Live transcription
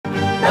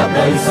đáp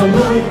lời sông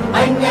núi,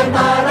 anh em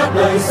ta đáp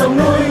lời sông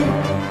núi,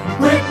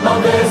 quyết bảo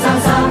vệ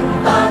Giang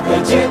Sang, ta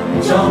thể chết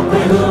cho quê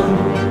hương.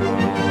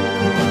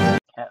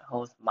 Can't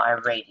Host My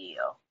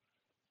Radio.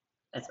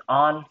 It's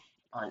on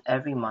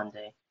every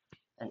Monday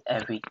and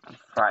every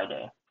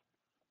Friday.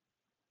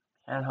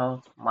 Can't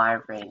Host My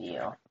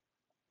Radio.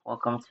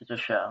 Welcome to the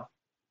show.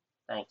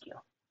 Thank you.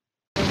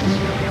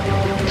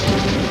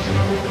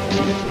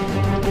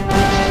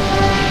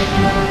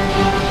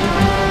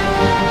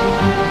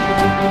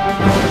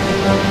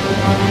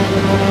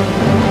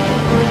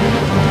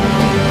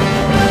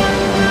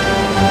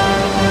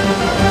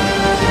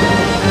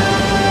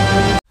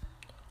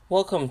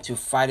 Welcome to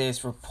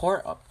Friday's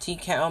report of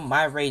TCAT on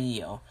My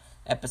Radio,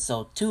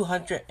 episode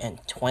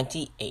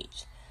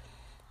 228.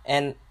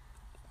 And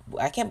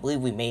I can't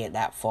believe we made it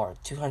that far,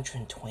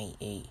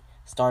 228,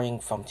 starting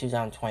from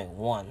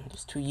 2021. It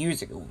was 2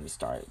 years ago when we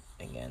started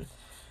again.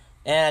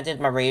 And I did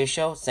my radio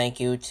show.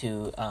 Thank you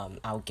to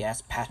our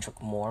guest,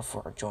 Patrick Moore,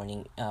 for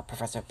joining,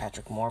 Professor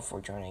Patrick Moore,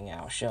 for joining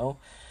our show.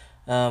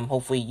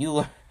 Hopefully you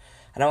learn.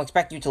 I don't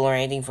expect you to learn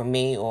anything from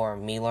me or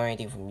me learn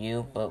anything from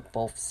you, but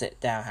both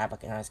sit down, have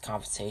a nice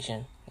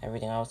conversation,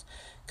 everything else,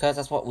 because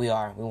that's what we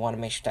are. We want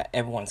to make sure that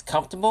everyone's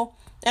comfortable,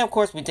 and of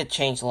course, we did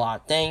change a lot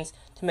of things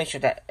to make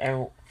sure that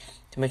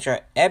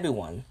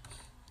everyone,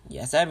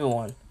 yes,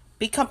 everyone,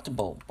 be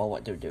comfortable by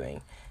what they're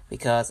doing,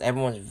 because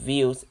everyone's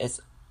views is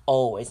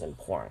always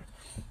important.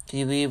 If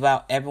you leave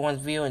out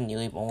everyone's view and you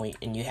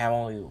have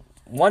only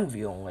one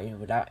view only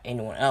without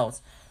anyone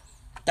else,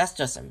 that's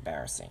just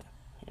embarrassing,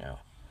 you know.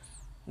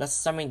 That's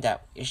something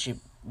that it should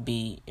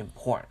be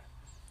important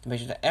to make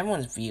sure that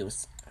everyone's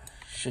views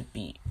should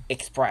be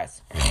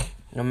expressed,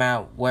 no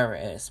matter where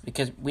it is,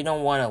 because we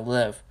don't want to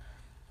live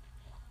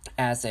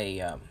as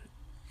a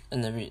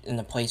in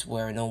a place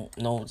where no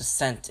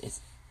dissent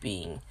is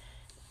being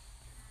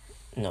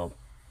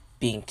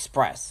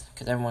expressed,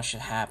 because everyone should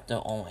have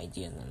their own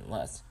ideas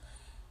nonetheless.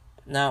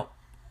 Now,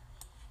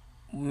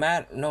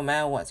 no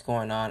matter what's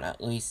going on,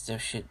 at least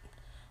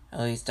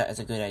that is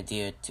a good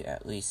idea to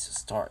at least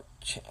start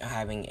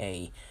having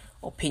a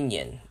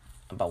opinion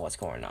about what's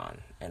going on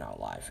in our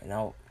life and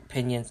our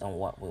opinions on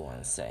what we want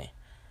to say.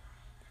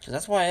 So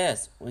that's what it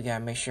is. We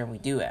gotta make sure we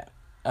do that.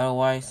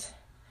 Otherwise,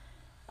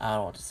 I don't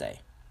know what to say.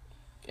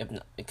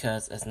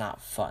 Because it's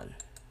not fun.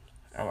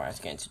 Alright,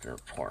 let's get into the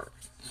report.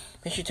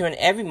 Make sure to tune in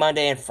every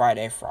Monday and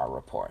Friday for our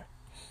report.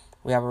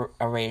 We have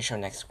a radio show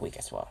next week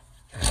as well.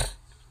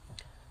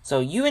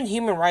 So, UN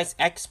human rights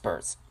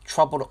experts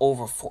troubled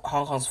over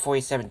Hong Kong's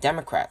 47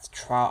 Democrats'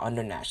 trial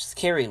under national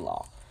security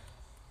law.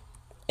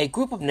 A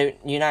group of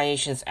United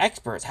Nations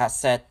experts has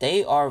said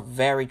they are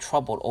very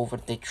troubled over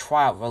the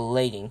trial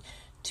relating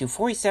to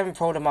 47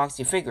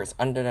 pro-democracy figures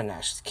under the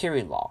national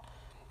security law.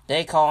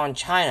 They call on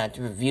China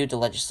to review the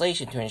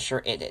legislation to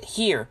ensure it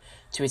adhere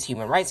to its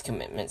human rights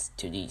commitments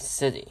to the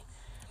city.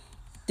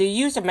 The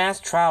use of mass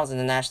trials in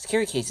the national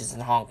security cases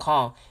in Hong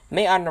Kong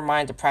may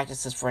undermine the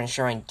practices for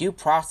ensuring due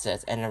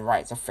process and the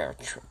rights of fair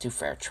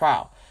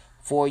trial,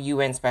 4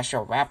 UN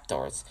Special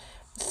Rapporteurs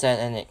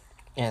said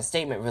in a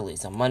statement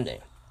released on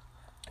Monday.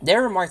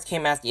 Their remarks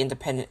came as the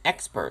independent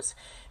experts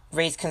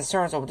raised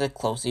concerns over the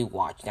closely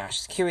watched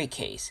national security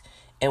case,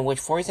 in which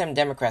 47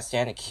 Democrats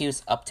stand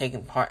accused of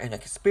taking part in a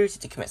conspiracy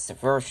to commit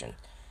subversion.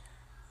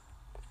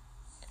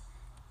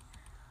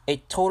 A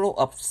total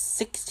of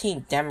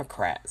 16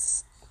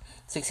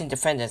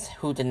 defendants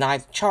who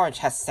denied the charge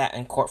has sat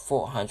in court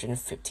for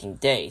 115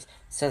 days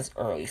since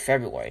early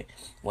February,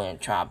 when the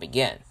trial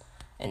began.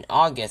 In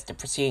August, the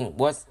proceeding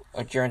was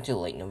adjourned to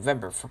late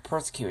November for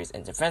prosecutors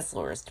and defense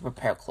lawyers to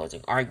prepare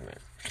closing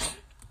arguments.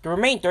 The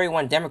remaining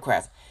 31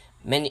 Democrats,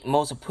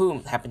 most of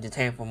whom have been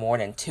detained for more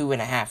than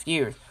 2.5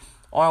 years,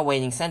 are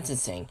awaiting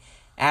sentencing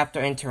after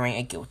entering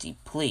a guilty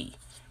plea.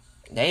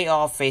 They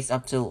all face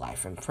up to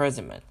life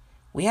imprisonment.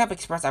 We have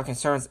expressed our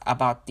concerns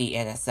about the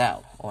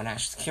NSL, or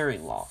National Security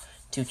Law,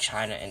 to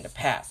China in the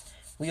past.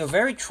 We are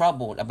very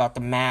troubled about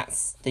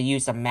the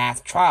use of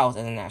mass trials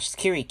in the national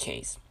security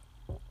case,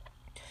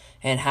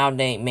 and how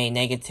they may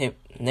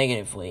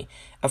negatively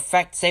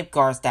affect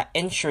safeguards that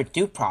ensure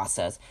due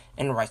process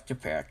and the right to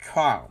fair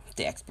trial,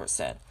 the expert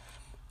said.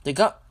 A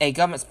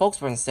government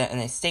spokesperson said in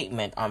a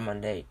statement on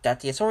Monday that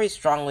the authorities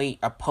strongly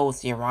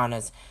oppose the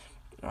Iranians'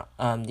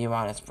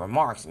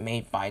 remarks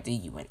made by the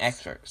UN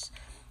experts.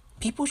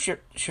 People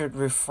should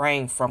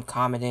refrain from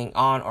commenting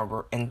on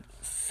or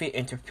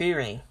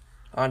interfering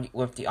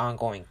with the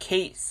ongoing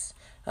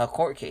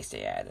court case,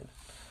 they added.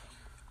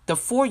 The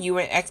 4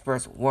 UN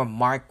experts were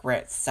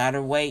Margaret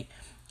Satterthwaite,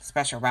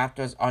 Special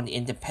Rapporteurs on the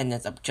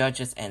Independence of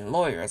Judges and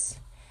Lawyers,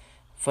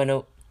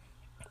 Fanoy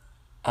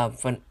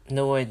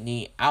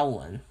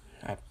Allen,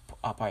 I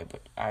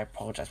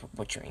apologize for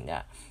butchering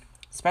that,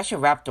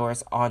 Special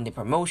Rapporteurs on the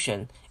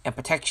Promotion and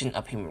Protection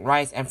of Human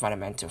Rights and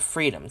Fundamental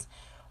Freedoms,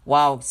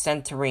 while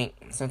centering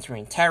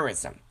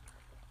terrorism,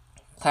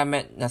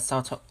 Clement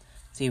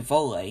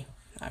Nasotivole,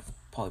 I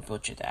probably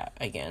butchered that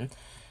again,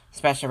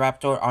 Special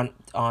Rapporteur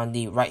on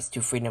the rights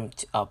to freedom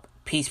of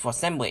peaceful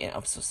assembly and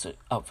of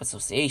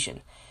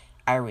association,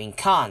 Irene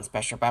Khan,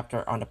 Special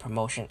Rapporteur on the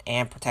Promotion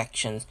and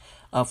Protections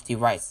of the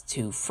Rights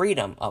to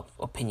Freedom of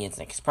Opinions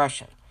and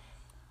Expression.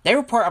 They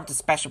report up the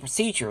special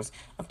procedures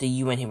of the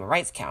UN Human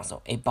Rights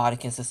Council, a body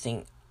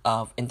consisting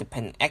of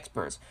independent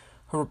experts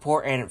who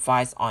report and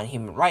advise on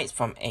human rights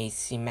from a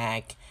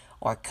thematic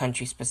or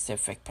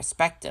country-specific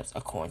perspectives,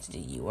 according to the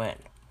UN.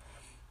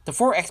 The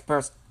 4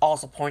 experts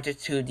also pointed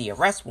to the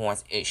arrest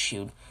warrants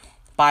issued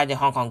by the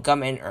Hong Kong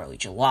government in early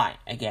July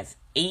against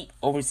 8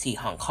 overseas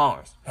Hong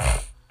Kongers.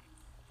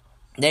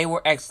 They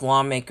were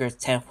ex-lawmakers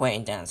Ted Hui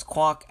and Dennis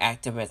Kwok,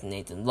 activist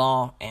Nathan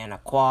Law, Anna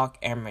Kwok,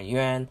 Emma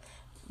Yuan,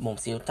 Mom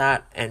Siu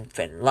Tat, and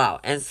Fen Lau,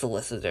 and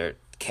solicitor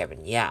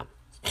Kevin Yam.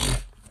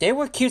 They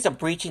were accused of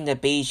breaching the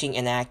Beijing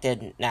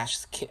enacted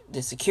national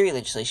security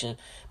legislation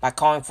by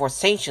calling for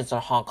sanctions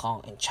on Hong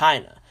Kong and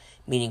China,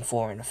 meeting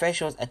foreign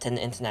officials,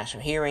 attending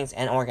international hearings,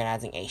 and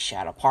organizing a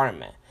shadow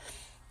parliament,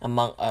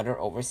 among other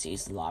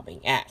overseas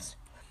lobbying acts.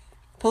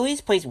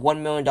 Police placed $1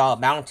 million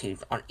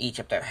bounties on each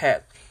of their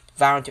heads,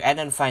 vowing to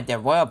identify their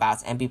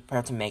whereabouts and be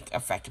prepared to make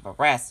effective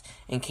arrests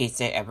in case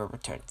they ever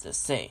return to the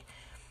city.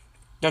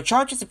 Their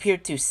charges appear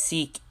to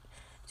seek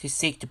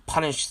to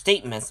punish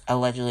statements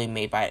allegedly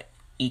made by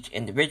each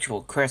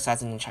individual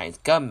criticizing the Chinese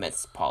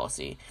government's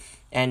policy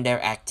and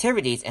their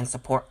activities in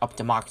support of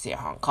democracy in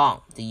Hong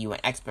Kong, the UN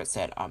expert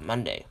said on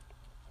Monday.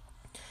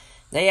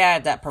 They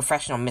added that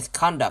professional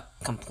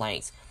misconduct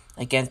complaints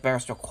against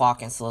Barrister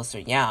Kwok and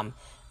Solicitor Yam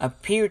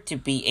appeared to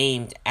be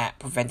aimed at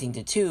preventing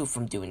the two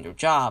from doing their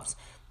jobs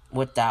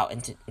without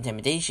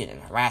intimidation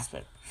and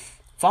harassment.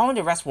 Following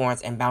the arrest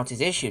warrants and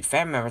bounties issued,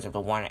 family members of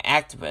the wanted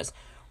activists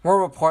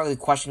were reportedly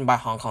questioned by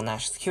Hong Kong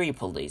National Security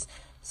Police.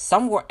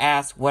 Some were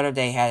asked whether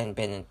they hadn't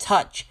been in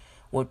touch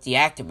with the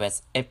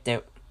activists if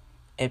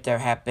there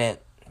had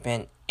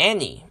been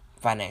any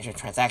financial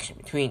transaction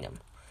between them.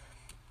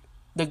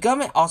 The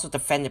government also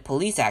defended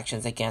police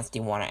actions against the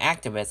wanted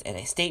activists in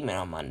a statement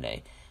on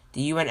Monday.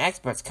 The UN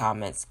experts'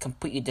 comments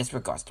completely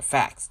disregards the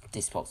facts,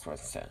 the spokesperson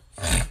said,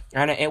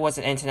 and it was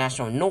an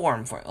international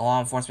norm for law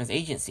enforcement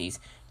agencies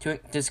to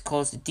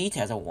disclose the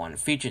details of wanted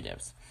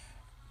fugitives.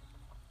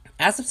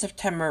 As of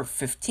September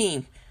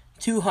 15th,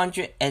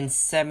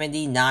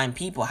 279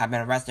 people have been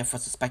arrested for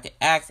suspected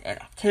acts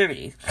and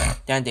activities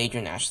that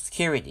endanger national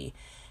security.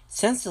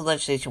 Since the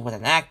legislation was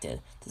enacted,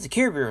 the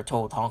Security Bureau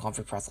told Hong Kong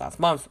Free Press last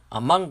month,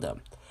 among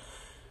them,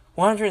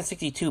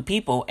 162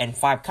 people and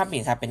 5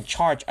 companies have been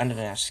charged under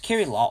the national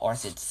security law or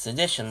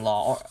sedition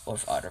law or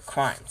with other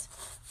crimes.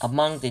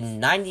 Among the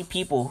 90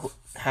 people who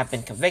have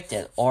been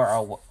convicted or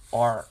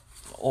are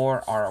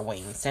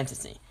awaiting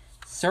sentencing,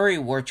 30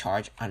 were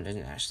charged under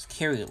the national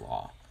security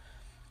law.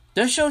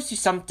 This shows you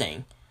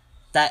something,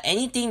 that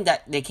anything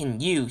that they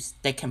can use,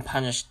 they can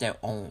punish their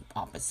own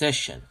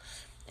opposition.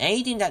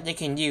 Anything that they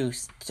can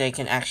use, they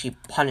can actually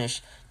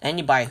punish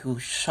anybody who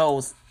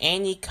shows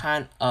any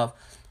kind of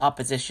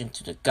opposition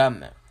to the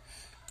government.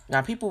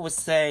 Now, people would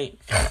say,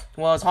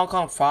 well, it's Hong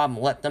Kong's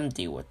problem, let them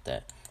deal with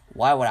it.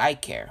 Why would I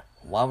care?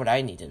 Why would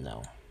I need to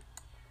know?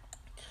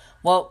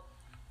 Well,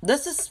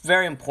 this is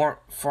very important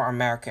for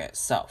America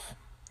itself,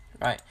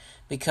 right?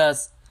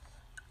 Because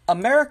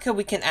America,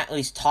 we can at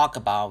least talk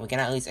about, we can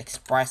at least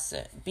express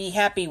it. Be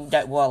happy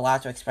that we're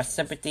allowed to express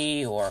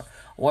sympathy or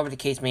whatever the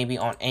case may be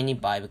on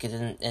anybody, because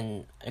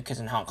in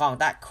Hong Kong,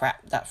 that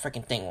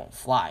freaking thing won't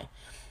fly.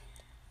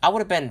 I would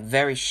have been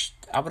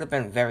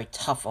very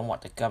tough on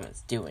what the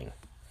government's doing,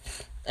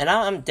 and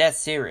I'm dead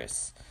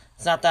serious.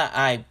 It's not that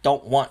I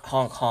don't want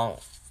Hong Kong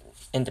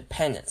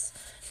independence.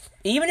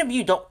 Even if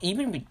you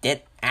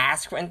did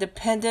ask for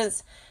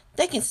independence,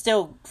 they can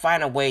still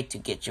find a way to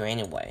get you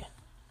anyway.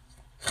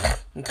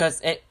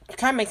 Because it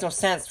kind of makes no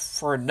sense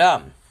for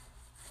them.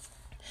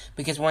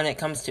 Because when it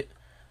comes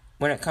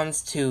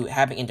to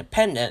having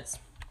independence,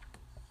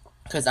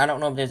 because I don't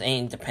know if there's any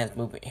independence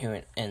movement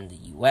here in the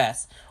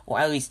U.S. or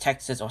at least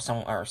Texas or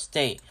some other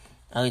state,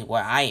 at least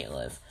where I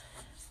live.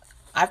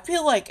 I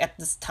feel like at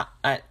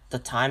the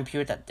time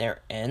period that they're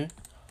in,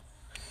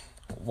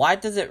 why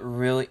does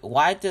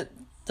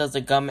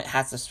the government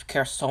have to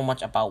care so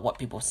much about what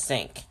people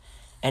think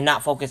and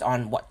not focus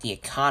on what the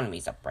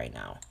economy's up right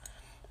now?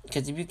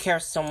 Because if you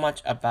care so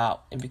much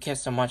about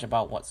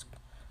what's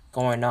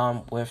going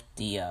on with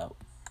the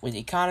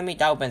economy,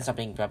 that would have been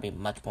something that would be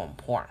much more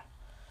important.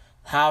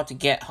 How to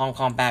get Hong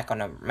Kong back on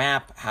the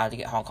map, how to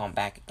get Hong Kong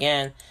back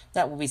again,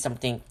 that would be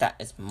something that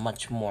is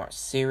much more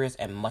serious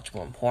and much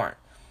more important.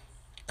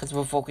 Because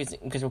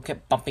we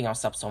keep bumping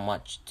ourselves so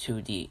much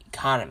to the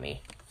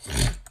economy.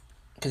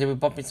 Because if we're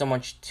bumping so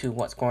much to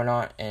what's going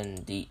on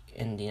in the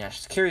national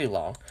security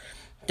law,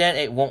 then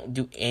it won't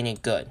do any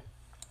good.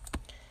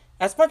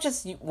 As much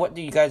as what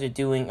you guys are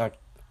doing are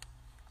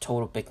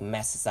total big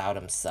messes out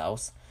of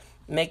themselves,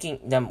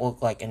 making them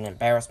look like an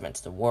embarrassment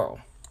to the world.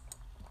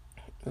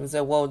 And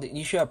say, well,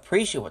 you should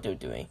appreciate what they're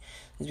doing.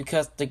 It's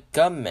because the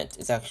government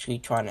is actually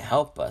trying to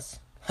help us.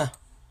 No,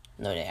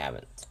 they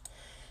haven't.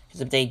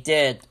 Because if they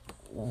did,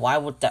 why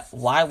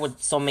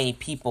would so many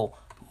people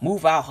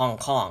move out of Hong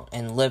Kong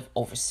and live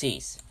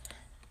overseas?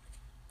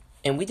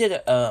 And we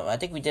did I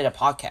think we did a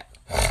podcast.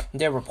 We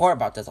did a report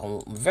about this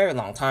a very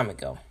long time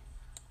ago.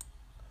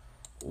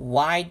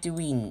 Why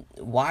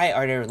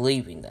are they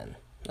leaving then?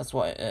 That's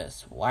what it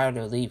is. Why are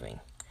they leaving?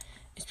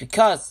 It's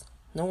because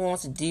no one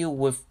wants to deal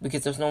with,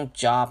 because there's no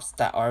jobs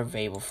that are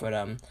available for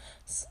them.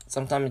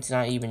 Sometimes it's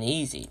not even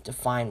easy to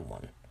find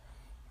one.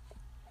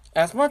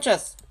 As much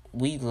as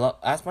we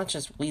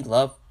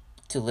love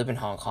to live in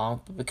Hong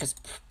Kong, but because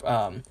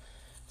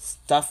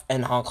stuff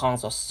in Hong Kong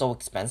is so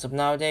expensive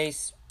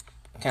nowadays,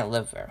 I can't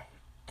live there.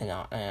 In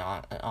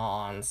all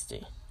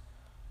honesty,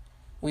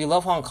 we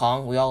love Hong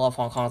Kong. We all love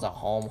Hong Kong as a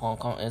home. Hong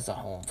Kong is a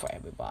home for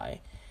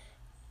everybody.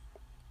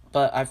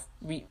 But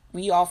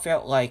we all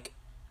felt like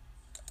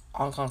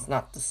Hong Kong's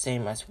not the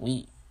same as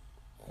we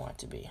want it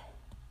to be.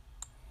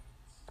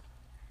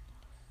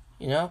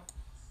 You know?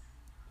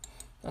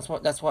 That's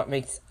what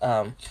makes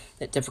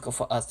it difficult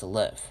for us to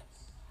live.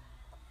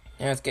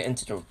 Now let's get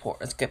into the report.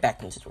 Let's get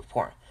back into the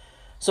report.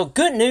 So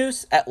good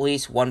news, at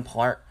least one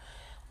part.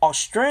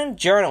 Australian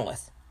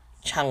journalist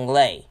Chang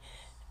Lei,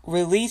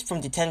 released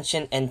from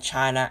detention in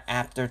China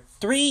after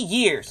 3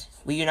 years,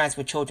 reunites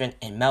with children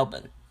in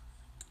Melbourne.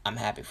 I'm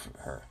happy for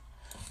her.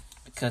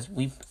 Because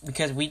we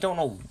don't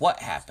know what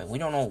happened. We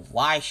don't know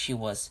why she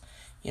was,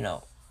 she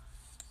was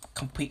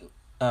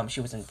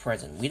in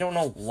prison. We don't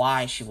know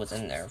why she was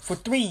in there for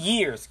 3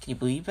 years. Can you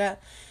believe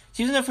that?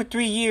 She was in there for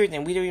 3 years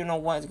and we don't even know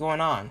what's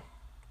going on.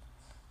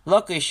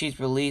 Luckily she's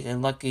released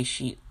and luckily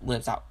she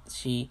lives out.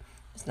 She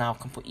is now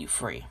completely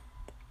free.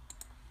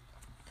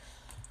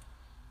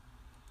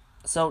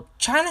 So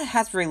China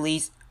has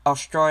released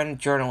Australian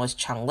journalist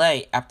Chang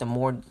Lei after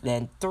more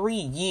than 3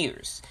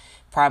 years.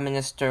 Prime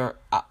Minister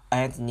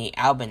Anthony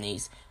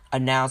Albanese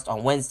announced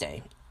on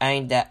Wednesday,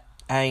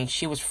 adding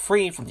she was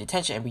freed from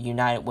detention and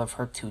reunited with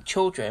her 2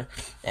 children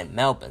in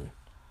Melbourne.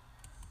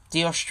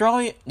 The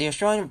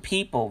Australian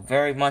people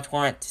very much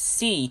wanted to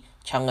see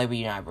Chang Lei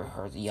reunited with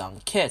her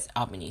young kids,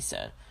 Albanese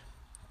said.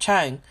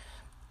 Chang,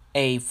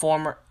 a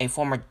former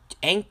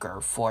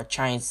anchor for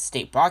Chinese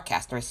state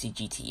broadcaster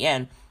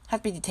CGTN, has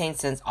been detained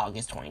since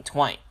August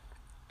 2020.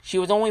 She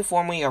was only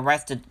formally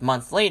arrested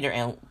months later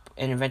and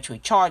eventually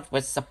charged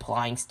with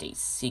supplying state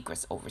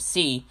secrets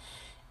overseas,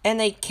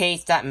 in a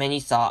case that many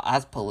saw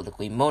as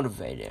politically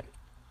motivated.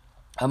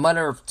 A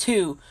mother of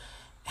 2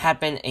 had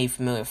been a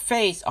familiar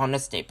face on the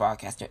state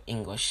broadcaster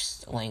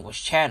English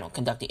language channel,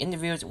 conducting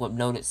interviews with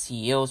noted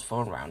CEOs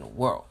from around the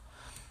world.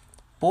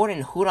 Born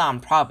in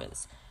Hunan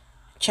province,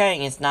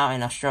 Chang is now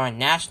an Australian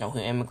national who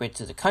immigrated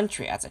to the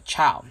country as a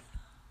child,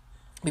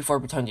 before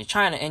returning to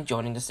China and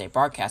joining the state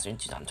broadcaster in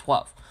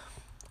 2012.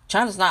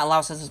 China does not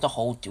allow citizens to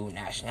hold dual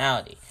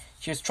nationality.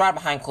 She was tried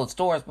behind closed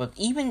doors, but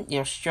even the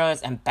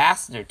Australia's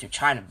ambassador to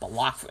China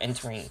blocked from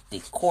entering the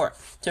court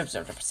to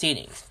observe the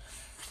proceedings.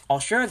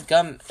 Australia's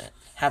government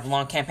had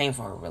long campaigned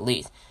for her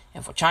release,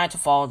 and for China to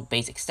follow the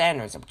basic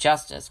standards of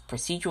justice,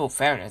 procedural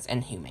fairness,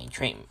 and humane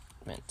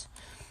treatment.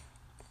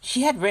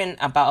 She had written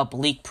about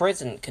bleak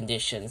prison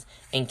conditions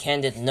in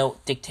candid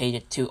note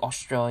dictated to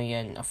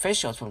Australian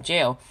officials from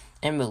jail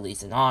and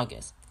released in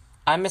August.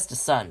 I miss the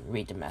sun,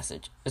 read the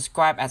message,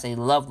 described as a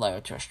love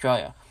letter to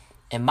Australia.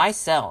 In my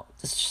cell,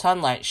 the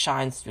sunlight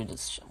shines through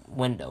the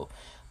window,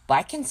 but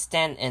I can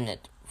stand in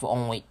it for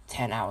only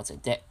 10 hours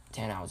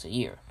a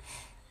year.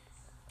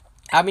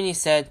 Albanese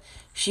said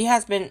she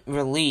has been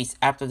released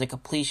after the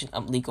completion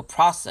of legal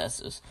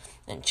processes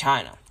in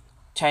China.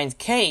 China's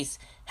case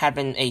had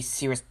been a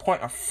serious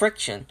point of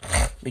friction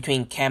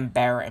between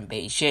Canberra and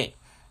Beijing.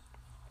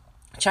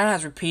 China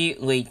has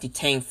repeatedly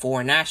detained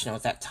foreign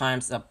nationals at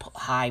times of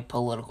high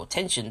political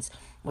tensions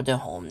with their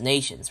home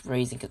nations,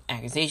 raising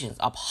accusations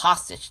of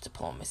hostage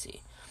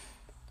diplomacy.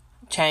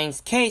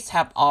 Chang's case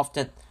has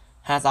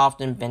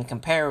often been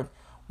compared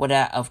with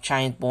that of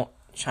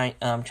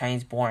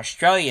Chinese-born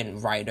Australian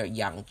writer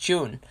Yang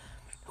Jun,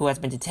 who has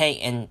been detained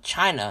in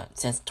China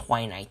since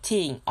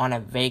 2019 on a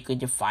vaguely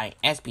defined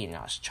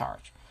espionage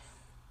charge.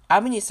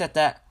 Albanese said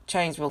that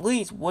Chang's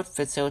release would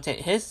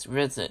facilitate his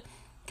visit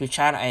to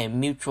China at a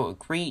mutual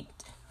agreed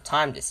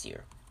time this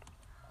year.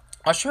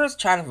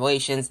 Australia's-China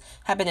relations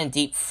have been in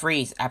deep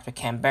freeze after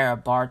Canberra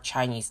barred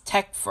Chinese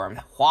tech firm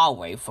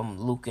Huawei from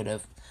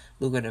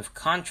lucrative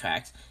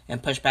contracts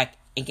and pushed back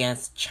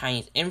against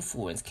Chinese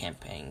influence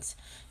campaigns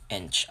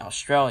in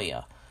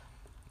Australia.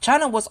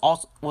 China was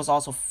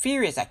also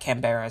furious at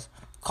Canberra's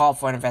call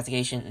for an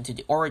investigation into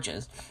the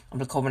origins of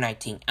the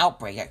COVID-19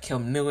 outbreak that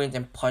killed millions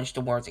and plunged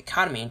the world's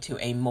economy into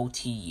a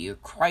multi-year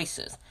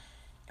crisis.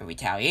 In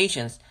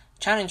retaliations,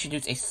 China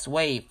introduced a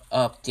swathe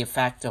of de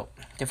facto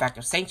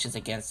sanctions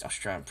against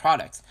Australian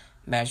products,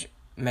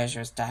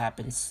 measures that have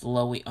been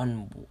slowly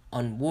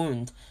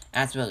unwound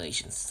as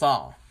relations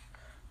thaw.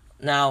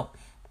 Now,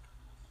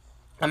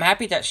 I'm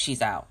happy that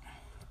she's out,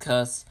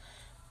 because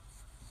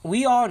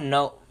we all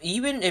know,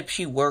 even if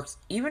she works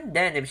for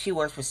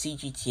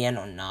CGTN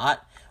or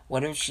not,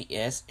 whatever she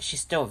is,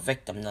 she's still a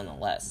victim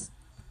nonetheless.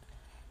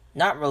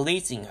 Not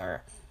releasing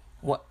her,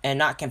 and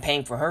not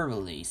campaigning for her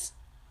release,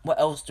 what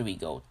else do we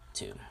go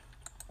to?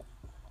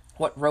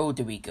 What road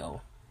do we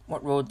go?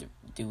 What road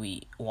do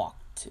we walk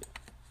to?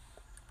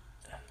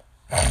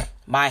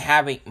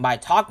 by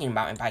talking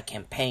about and by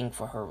campaigning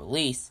for her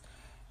release,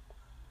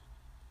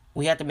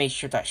 we have to make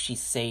sure that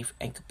she's safe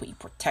and completely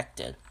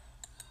protected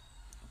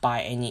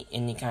by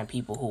any kind of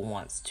people who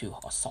wants to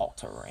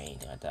assault her or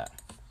anything like that.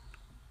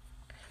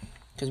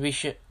 Because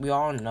we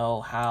all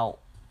know how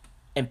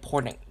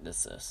important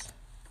this is.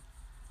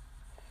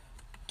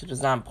 If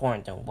it's not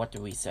important, then what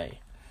do we say?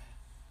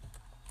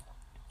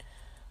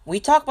 We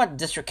talked about the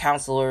district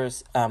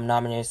councilors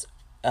nominees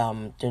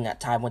during that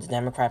time with the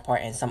Democrat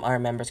Party, and some other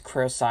members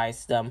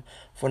criticized them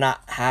for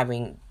not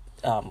having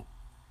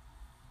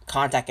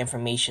contact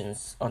information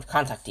or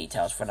contact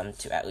details for them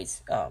to at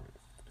least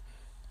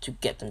to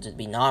get them to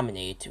be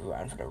nominated to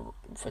run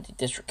for the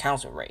district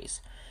council race.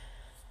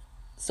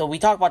 So we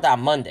talked about that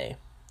on Monday,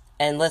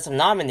 and list of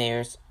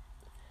nominators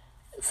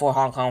for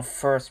Hong Kong's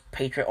first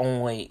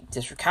Patriot-only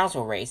district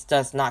council race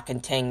does not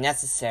contain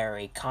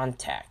necessary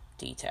contact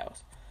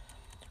details.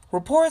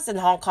 Reports in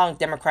Hong Kong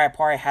Democratic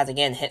Party has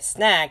again hit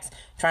snags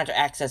trying to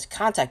access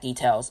contact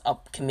details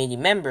of committee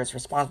members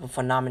responsible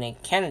for nominating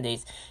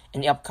candidates in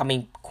the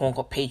upcoming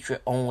quote-unquote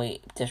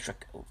Patriot-only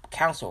district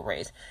council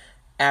race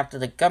after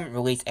the government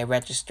released a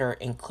register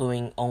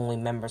including only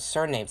members'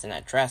 surnames and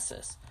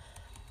addresses.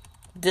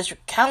 The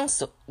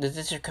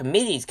district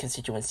committee's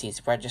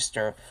constituencies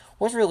register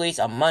was released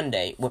on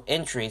Monday with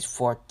entries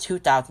for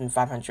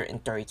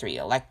 2,533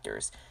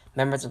 electors,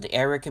 members of the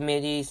area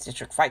committees,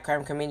 district fight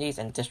crime committees,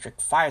 and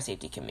district fire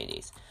safety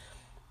committees.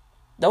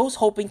 Those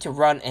hoping to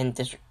run in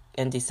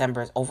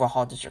December's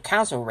overall district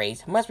council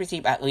race must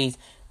receive at least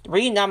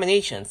 3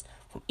 nominations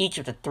from each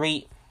of the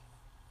three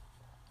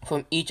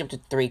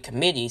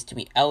committees to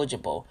be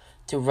eligible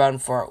to run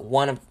for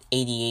one of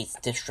 88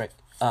 district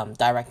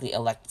directly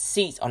elected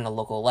seats on the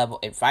local level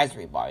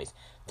advisory bodies,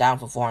 down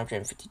from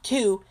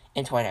 452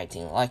 in the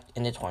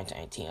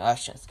 2019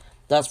 elections.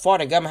 Thus far,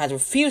 the government has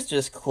refused to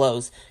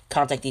disclose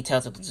contact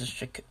details of the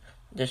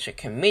district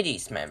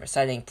committee's members,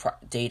 citing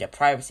data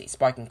privacy,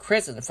 sparking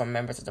criticism from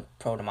members of the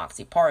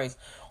pro-democracy parties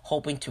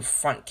hoping to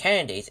front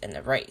candidates in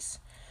the race.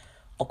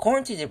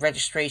 According to the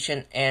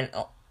Registration and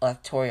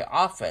Electoral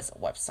Office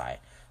website,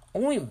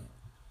 only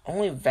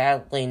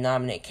validly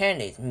nominated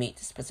candidates meet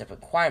the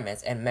specific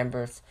requirements, and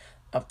members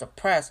of the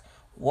press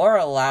were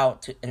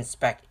allowed to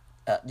inspect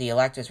the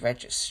electors'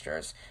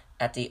 registers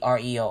at the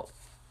REO,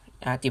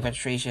 at the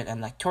Registration and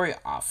Electoral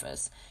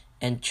Office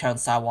in Cheung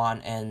Sa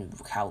Wan and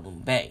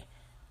Kowloon Bay.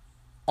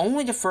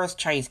 Only the first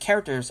Chinese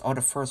characters or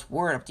the first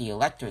word of the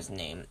elector's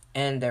name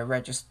and their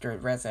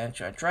registered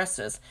residential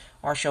addresses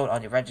are shown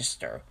on the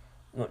register,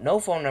 with no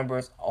phone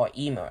numbers or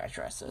email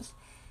addresses.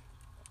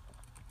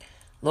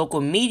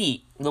 Local media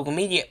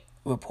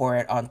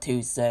reported on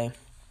Tuesday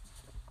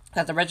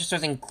that the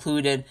registers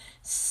included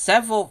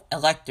several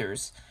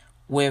electors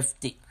with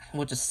the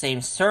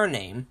same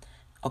surname.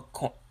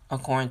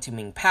 According to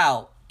Ming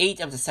Pao, 8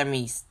 of the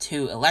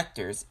 72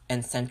 electors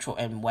in Central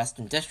and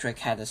Western District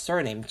had the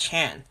surname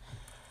Chan.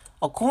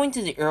 According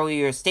to the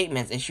earlier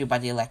statements issued by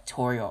the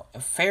Electoral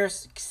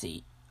Affairs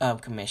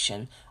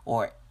Commission,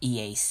 or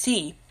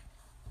EAC,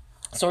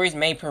 stories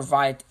may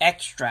provide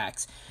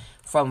extracts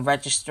from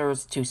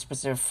registers to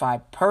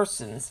specified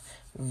persons,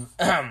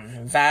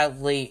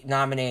 validly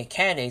nominated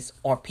candidates,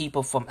 or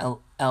people from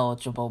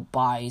eligible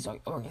bodies or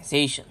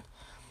organizations.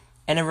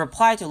 In a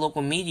reply to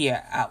local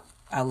media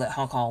outlet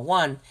Hong Kong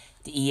One,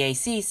 the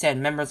EAC said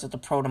members of the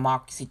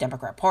pro-democracy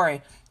Democrat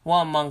Party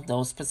were among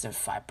those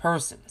specified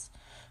persons.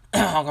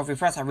 Hong Kong Free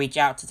Press had reached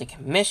out to the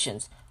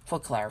commissions for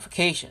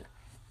clarification.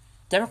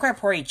 Democrat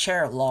Party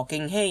Chair Lau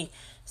King-hei,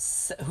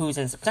 who's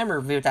in September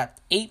revealed that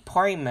 8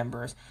 party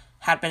members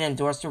had been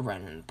endorsed to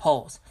run in the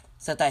polls,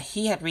 said that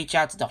he had reached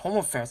out to the Home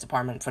Affairs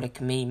Department for the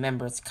committee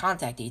members'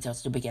 contact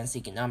details to begin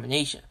seeking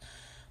nomination.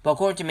 But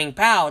according to Ming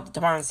Pao, the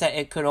department said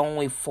it could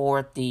only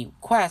forward the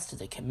request to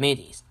the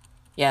committees.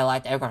 Yeah,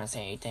 like they're going to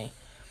say anything.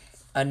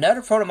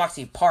 Another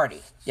pro-democracy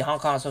party, the Hong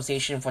Kong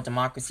Association for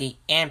Democracy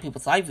and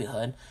People's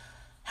Livelihood,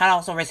 had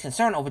also raised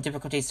concern over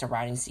difficulties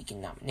surrounding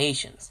seeking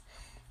nominations.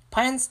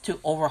 Plans to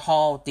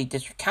overhaul the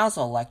district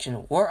council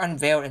election were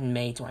unveiled in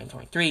May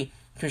 2023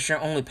 to ensure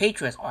only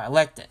patriots are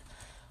elected,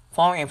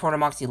 following a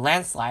pro-democracy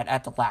landslide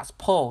at the last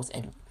polls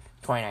in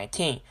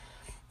 2019.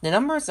 The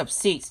numbers of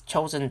seats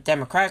chosen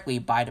democratically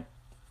by the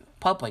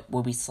public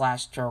will be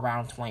slashed to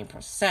around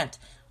 20%,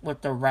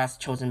 with the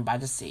rest chosen by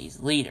the city's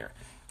leader,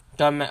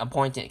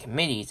 government-appointed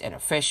committees, and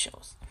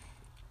officials.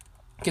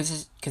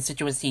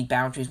 Constituency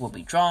boundaries will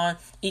be drawn.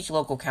 Each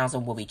local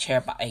council will be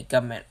chaired by a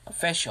government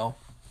official,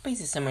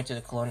 basically similar to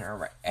the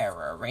colonial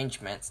era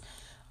arrangements.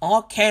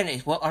 All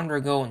candidates will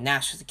undergo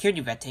national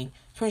security vetting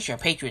to ensure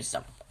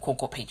patriotism,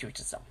 quote-unquote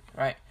patriotism,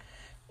 right?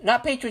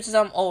 Not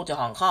patriotism owed to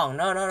Hong Kong.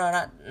 No,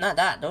 not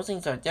that. Those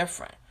things are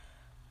different.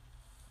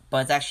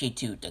 But it's actually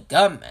to the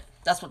government.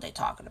 That's what they're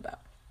talking about.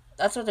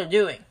 That's what they're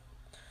doing.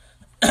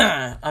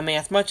 I mean,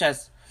 as much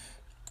as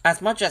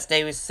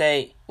they would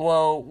say,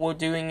 well, we're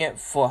doing it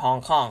for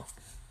Hong Kong.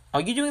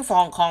 Are you doing it for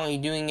Hong Kong, or are you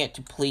doing it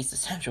to police the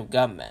central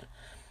government?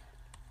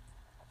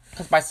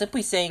 Because by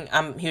simply saying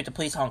I'm here to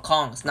police Hong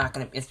Kong, it's not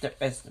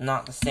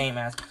the same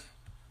as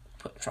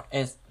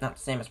is not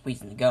the same as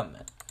pleasing the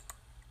government.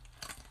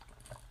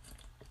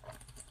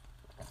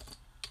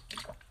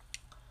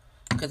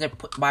 Because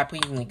by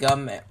pleasing the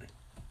government,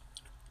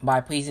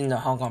 by pleasing the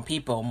Hong Kong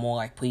people, more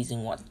like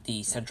pleasing what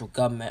the central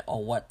government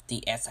or what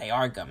the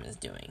SAR government is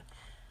doing.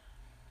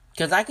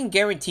 Because I can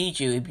guarantee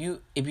you, if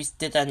you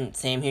did that in the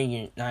same here in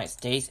the United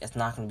States, it's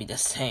not going to be the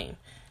same.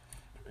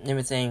 They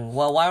were saying,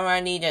 well, why do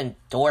I need to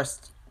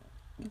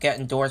get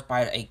endorsed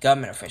by a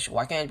government official?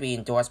 Why can't it be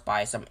endorsed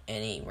by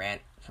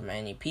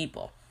any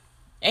people?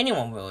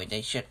 Anyone really,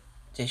 they should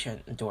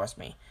endorse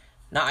me,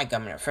 not a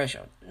government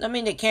official. I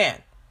mean, they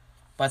can,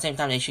 but at the same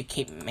time, they should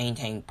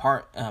maintain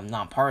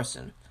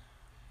nonpartisan.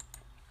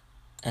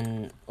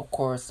 And of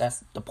course,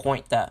 that's the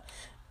point, that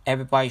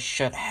everybody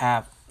should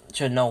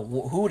know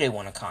who they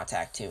want to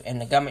contact to,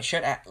 and the government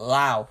should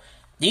allow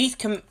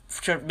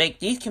should make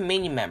these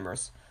committee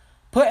members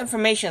put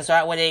information so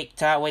that way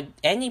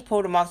any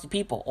pro-democracy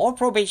people, or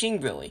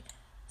pro-Beijing really,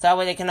 so that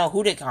way they can know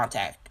who they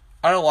contact.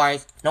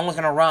 Otherwise, no one's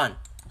gonna run.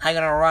 How are you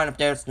gonna run if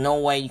there's no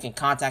way you can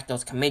contact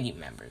those committee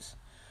members?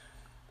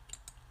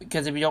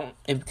 Because the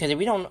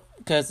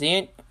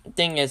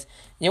thing is,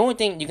 the only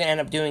thing you can end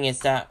up doing is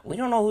that we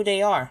don't know who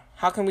they are.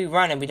 How can we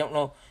run if we don't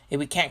know, if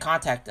we can't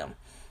contact them?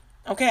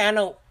 Okay, I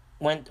know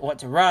what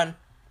to run,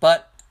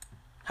 but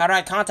how do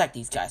I contact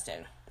these guys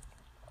then?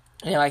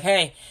 And they're like,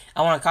 hey,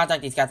 I want to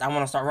contact these guys, I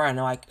want to start running.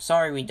 They're like,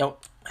 sorry, we don't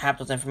have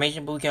those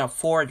information, but we can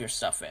afford your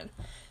stuff in.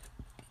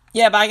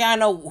 Yeah, but I gotta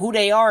know who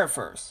they are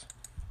first.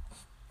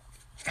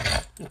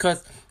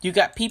 Because you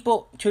got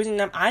people choosing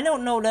them. I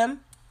don't know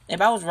them. If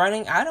I was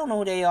running, I don't know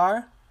who they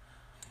are.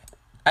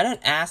 I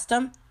didn't ask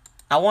them.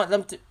 I want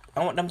them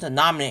to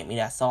nominate me,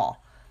 that's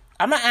all.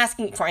 I'm not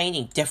asking for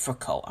anything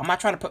difficult. I'm not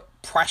trying to put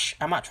pressure.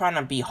 I'm not trying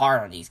to be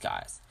hard on these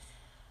guys.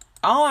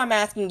 All I'm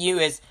asking you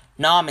is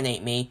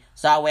nominate me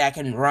so that way I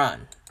can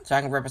run. So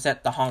I can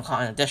represent the Hong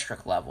Kong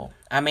district level.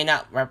 I may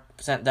not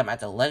represent them at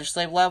the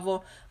legislative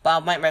level,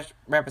 but I might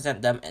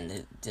represent them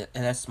in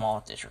a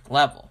small district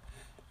level.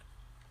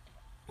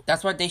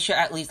 That's why they should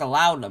at least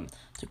allow them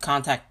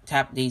to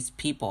have these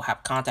people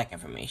have contact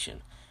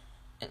information.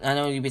 And I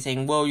know you'll be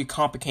saying, well, you're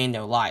complicating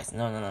their lives.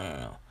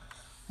 No.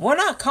 We're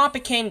not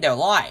complicating their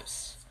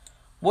lives.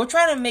 We're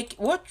trying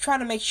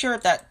to make sure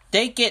that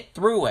they get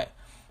through it.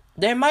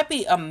 There might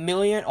be 1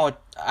 million, or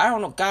I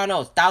don't know, God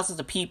knows, thousands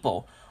of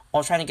people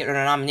all trying to get their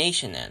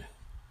nomination in.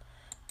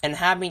 And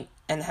having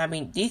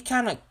these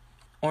kind of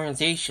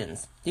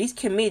organizations, these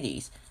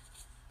committees,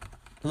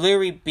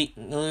 literally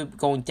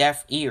going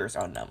deaf ears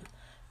on them.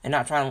 And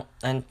not trying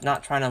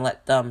to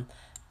let them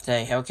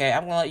say, okay,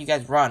 I'm going to let you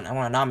guys run. I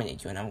want to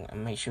nominate you, and I'm going to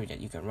make sure that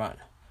you can run.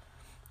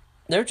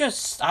 They're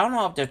just, I don't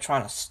know if they're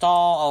trying to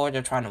stall, or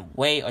they're trying to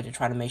wait, or they're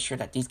trying to make sure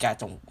that these guys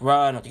don't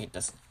run, or to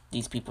get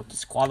these people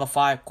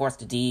disqualified. Of course,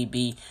 the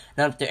DEB,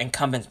 none of the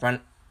incumbents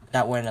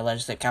that were in the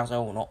Legislative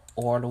Council,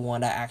 or the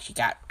one that actually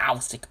got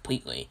ousted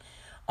completely,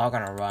 are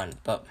going to run.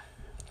 But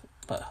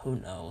who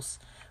knows?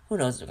 Who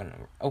knows if they're going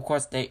to... Of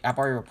course, I've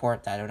already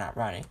reported that they're not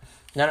running.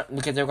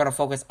 Because they're going to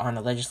focus on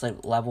the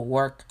legislative level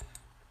work,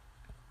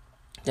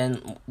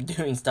 then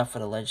doing stuff for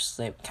the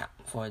legislative,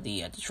 for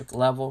the district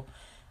level.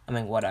 I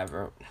mean,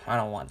 whatever. I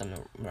don't want them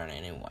to run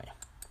anyway.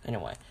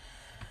 Anyway.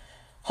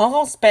 Hong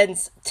Kong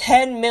spends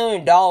 $10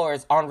 million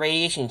on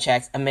radiation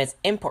checks amidst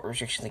import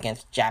restrictions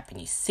against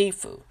Japanese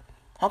seafood.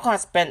 Hong Kong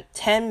spent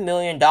 $10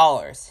 million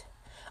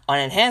on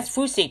enhanced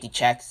food safety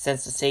checks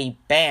since the city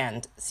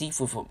banned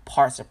seafood from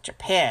parts of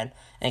Japan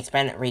and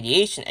expanded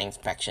radiation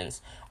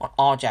inspections on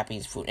all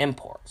Japanese food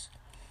imports.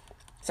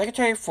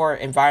 Secretary for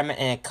Environment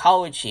and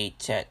Ecology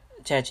Che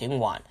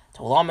Ching-wan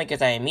told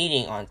lawmakers at a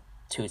meeting on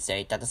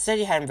Tuesday that the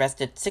city had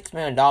invested $6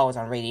 million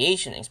on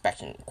radiation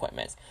inspection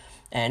equipment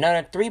and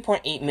another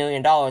 $3.8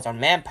 million on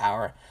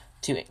manpower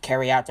to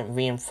carry out the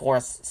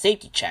reinforced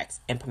safety checks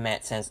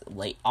implemented since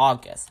late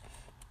August.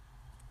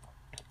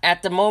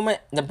 At the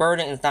moment, the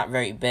burden is not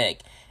very big,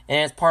 and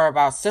it's part of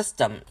our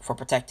system for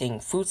protecting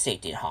food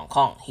safety in Hong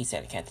Kong, he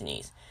said in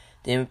Cantonese.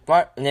 The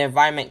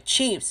environment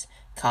chief's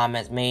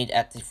comments made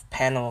at the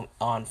panel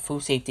on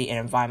food safety and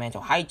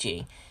environmental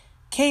hygiene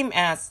came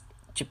as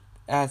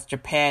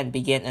Japan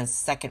began in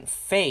second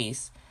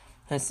phase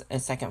of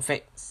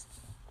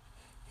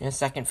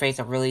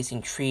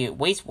releasing treated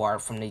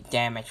wastewater from the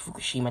damaged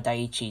Fukushima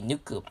Daiichi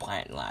nuclear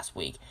plant last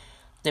week.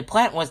 The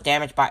plant was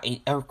damaged by an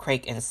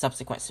earthquake and a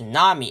subsequent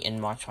tsunami in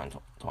March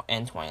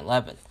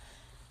 2011.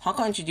 Hong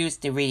Kong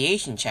introduced the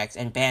radiation checks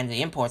and banned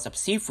the imports of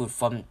seafood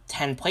from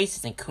 10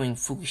 places, including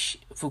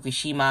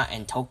Fukushima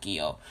and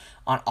Tokyo,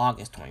 on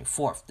August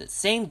 24th, the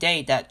same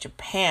day that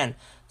Japan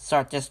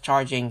started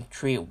discharging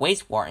treated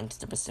wastewater into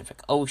the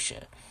Pacific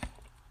Ocean.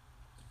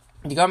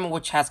 The government,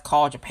 which has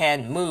called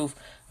Japan's move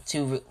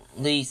to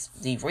release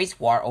the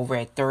wastewater over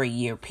a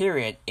 30-year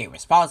period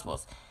irresponsible,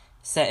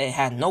 said it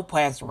had no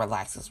plans to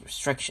relax its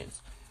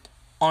restrictions.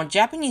 On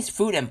Japanese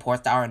food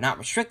imports that are not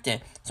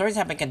restricted, authorities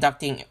have been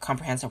conducting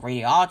comprehensive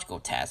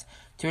radiological tests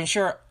to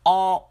ensure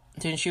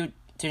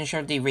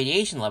the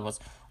radiation levels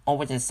are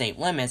within safe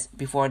limits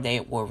before they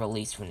were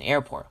released from the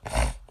airport.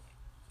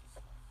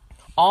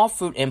 all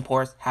food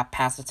imports have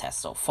passed the test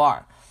so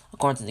far.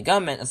 According to the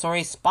government,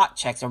 authorities spot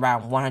checks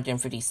around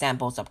 150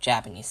 samples of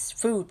Japanese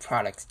food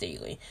products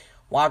daily,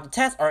 while the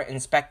tests are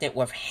inspected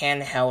with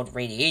handheld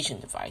radiation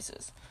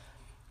devices.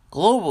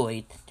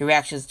 Globally, the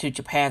reactions to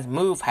Japan's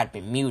move had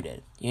been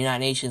muted. The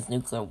United Nations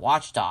nuclear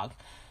watchdog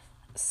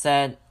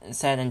said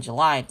in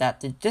July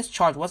that the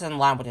discharge was in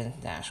line with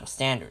international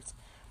standards.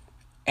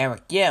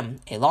 Eric Yim,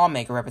 a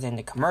lawmaker representing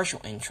the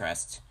commercial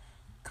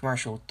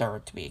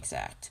third to be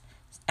exact,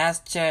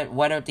 asked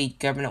whether the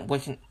government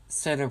would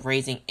consider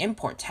raising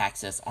import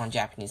taxes on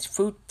Japanese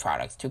food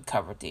products to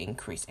cover the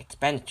increased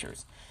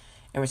expenditures.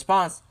 In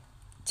response,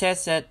 Ted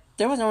said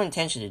there was no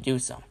intention to do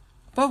so.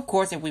 But of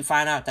course, if we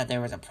find out that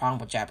there was a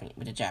problem with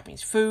the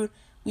Japanese food,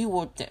 we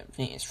will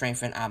definitely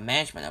strengthen our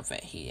management of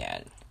it, he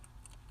added.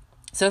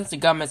 Since the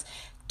government's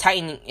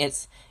tightening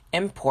its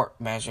import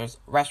measures,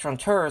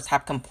 restaurateurs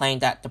have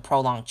complained that the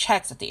prolonged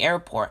checks at the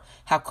airport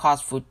have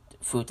caused food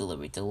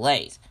delivery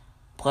delays.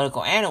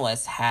 Political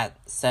analysts had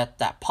said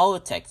that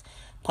politics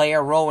play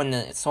a role in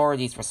the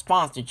authorities'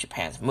 response to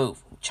Japan's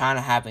move,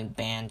 China having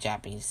banned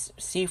Japanese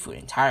seafood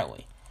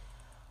entirely.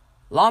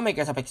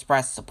 Lawmakers have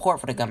expressed support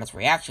for the government's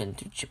reaction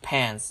to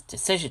Japan's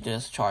decision to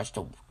discharge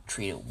the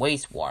treated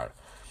wastewater.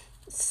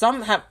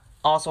 Some have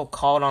also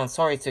called on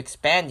authorities to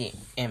expand the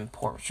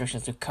import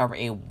restrictions to cover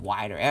a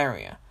wider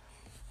area.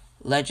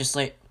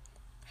 Legislator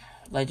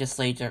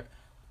Rebecca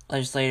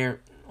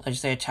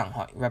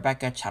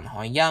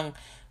Changhua-Young,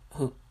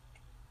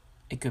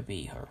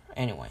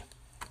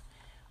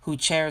 who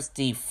chairs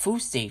the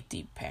food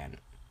safety panel,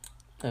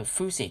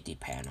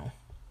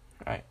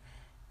 right?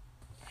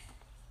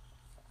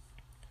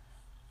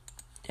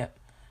 Yep.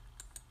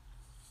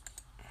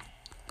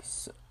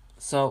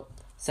 So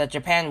said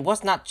Japan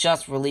was not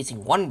just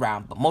releasing one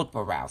round, but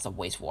multiple rounds of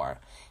wastewater.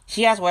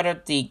 She asked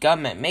whether the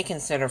government may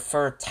consider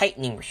further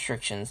tightening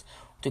restrictions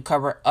to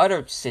cover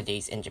other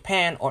cities in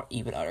Japan or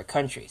even other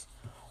countries.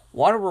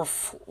 Water will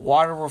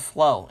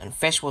flow and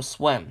fish will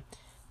swim.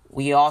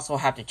 We also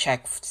have to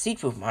check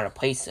seafood from other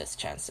places,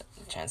 Chan said.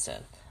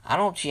 I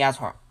don't know if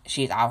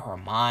she's out of her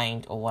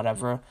mind or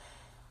whatever.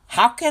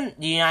 How can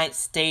the United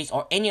States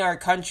or any other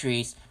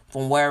countries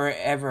from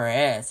wherever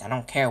it is, I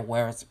don't care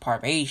where it's part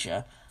of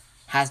Asia,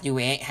 has to do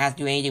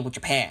anything with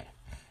Japan?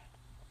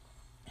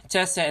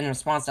 Ted said in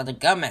response that the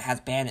government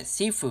has banned its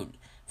seafood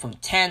from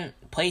 10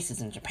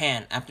 places in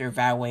Japan after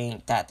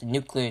evaluating that the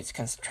nuclear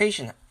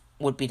concentration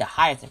would be the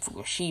highest in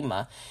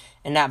Fukushima,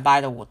 and that by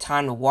the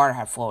time the water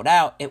had flowed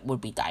out, it would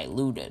be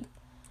diluted.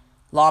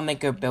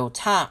 Lawmaker Bill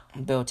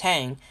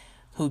Tang,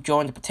 who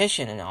joined the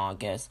petition in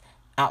August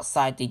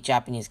outside the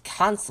Japanese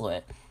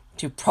consulate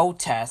to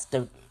protest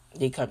the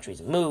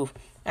country's move,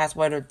 asked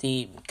whether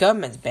the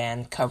government's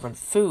ban covered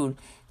food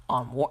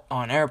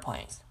on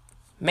airplanes.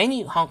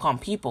 Many Hong Kong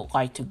people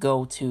like to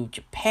go to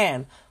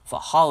Japan for a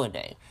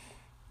holiday.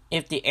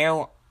 If the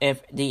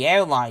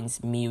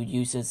airline's meal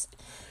uses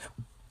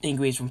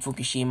ingredients from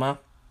Fukushima,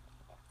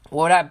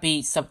 will that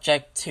be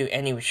subject to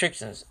any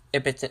restrictions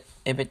if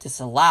it is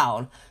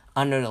allowed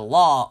under the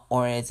law,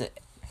 or is it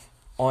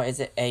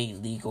a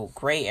legal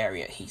gray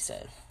area? He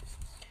said.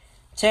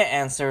 Ted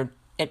answered,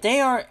 if they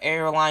are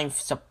airline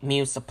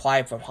meals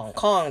supplied from Hong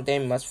Kong, they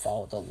must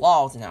follow the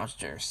laws in our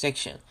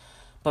jurisdiction.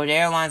 But if the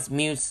airline's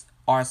meals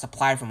are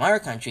supplied from other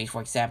countries,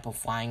 for example,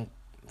 flying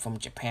from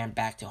Japan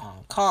back to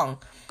Hong Kong,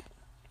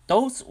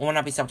 those will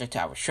not be subject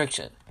to our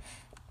restriction.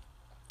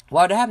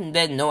 While there have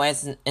been no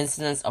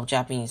incidents of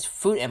Japanese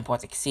food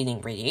imports exceeding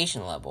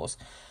radiation levels,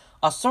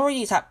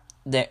 authorities have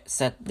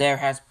said there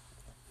has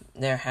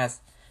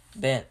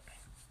been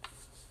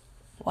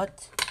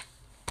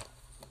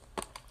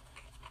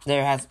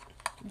There has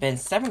been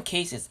 7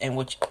 cases in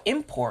which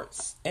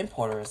importers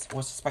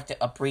were suspected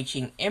of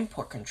breaching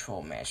import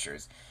control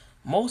measures.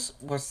 Most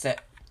were said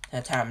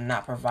at the time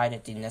not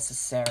provided the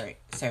necessary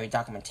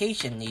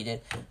documentation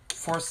needed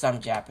for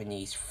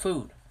Japanese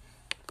food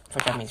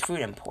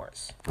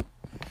imports.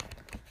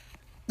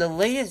 The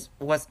latest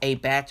was a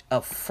batch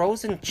of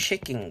frozen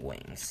chicken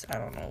wings. I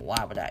don't know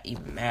why would that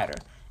even matter.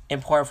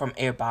 Imported from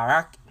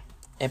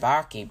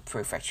Ibaraki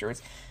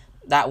prefectures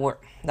that were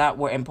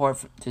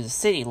imported to the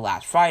city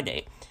last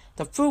Friday.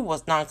 The food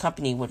was not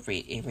accompanied with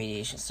a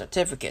radiation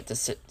certificate, the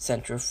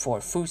Center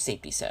for Food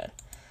Safety said.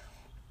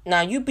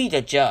 Now, you be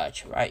the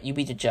judge, right? You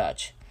be the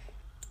judge.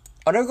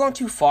 Are they going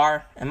too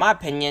far? In my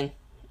opinion,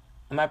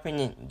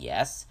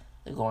 yes,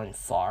 they're going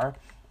far.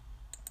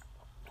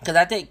 Because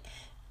I think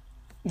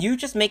you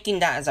just making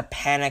that as a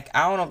panic.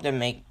 I don't know if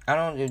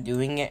they're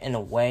doing it in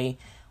a way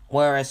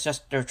where it's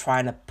just they're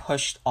trying to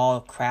push all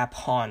the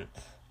crap on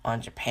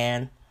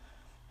Japan.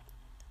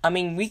 I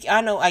mean,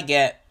 I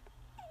get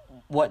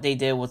what they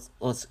did was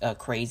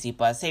crazy,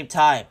 but at the same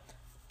time,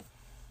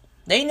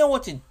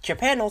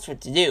 Japan knows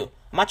what to do.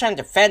 I'm not trying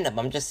to defend them.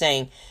 I'm just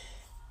saying,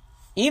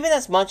 even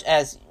as much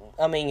as,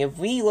 if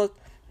we look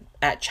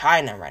at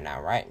China right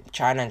now, right?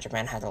 China and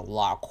Japan have a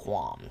lot of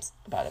qualms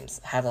about them,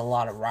 have a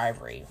lot of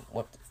rivalry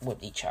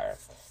with each other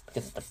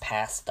because of the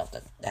past stuff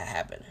that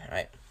happened,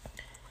 right?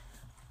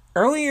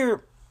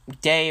 Earlier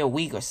a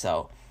week or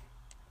so,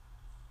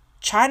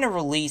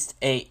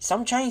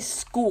 one Chinese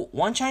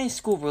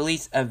school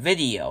released a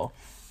video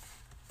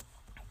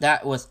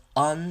that was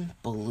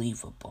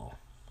unbelievable.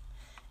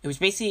 It was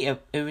basically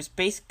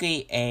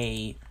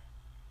a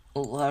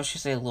I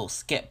should say a little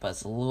skit, but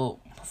it's a little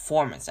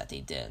performance that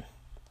they did,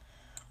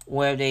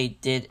 where they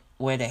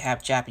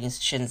have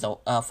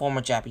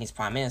former Japanese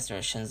Prime Minister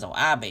Shinzo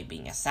Abe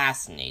being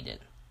assassinated.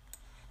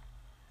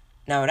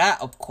 Now that,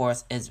 of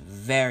course, is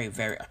very,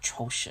 very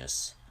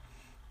atrocious.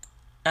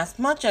 As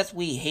much as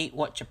we hate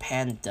what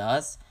Japan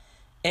does,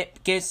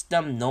 it gives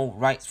them no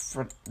rights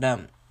for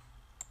them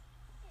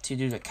to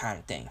do that kind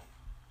of thing.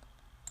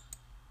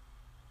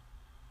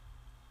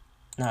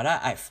 Now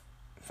that I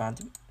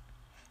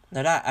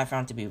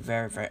found to be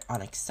very, very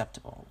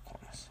unacceptable, of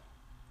course.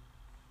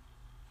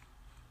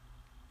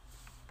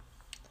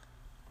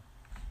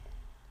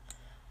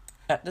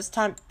 At this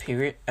time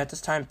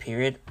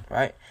period,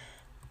 right?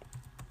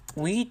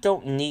 We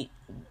don't need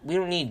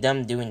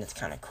them doing this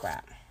kind of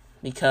crap,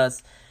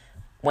 because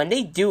when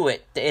they do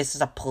it, it's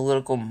just a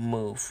political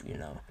move, you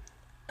know.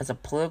 It's a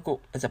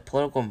political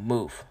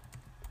move.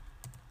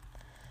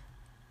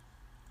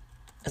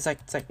 It's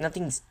like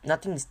nothing's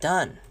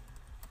done.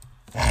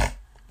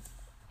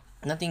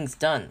 Nothing's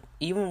done.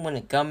 Even when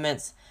the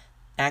government's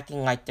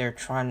acting like they're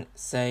trying to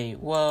say,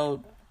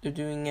 well, they're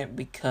doing it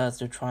because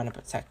they're trying to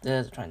protect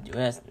this, they're trying to do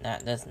this and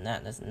that, this and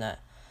that, this and that.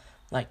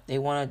 Like, they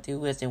want to do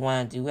this, they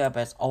want to do that,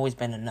 but it's always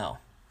been a no.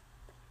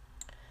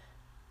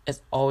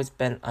 It's always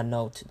been a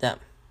no to them.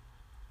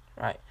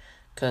 Right?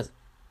 Because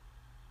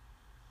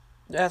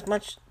as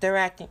much they're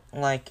acting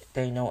like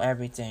they know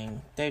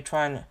everything, they're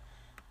trying to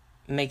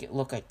make it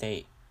look like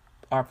they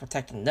are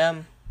protecting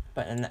them,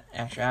 but in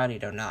actuality,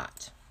 they're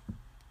not.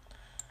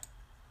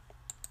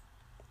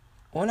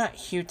 We're not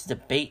here to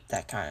debate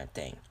that kind of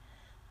thing.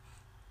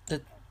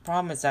 The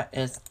problem is that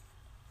is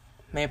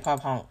many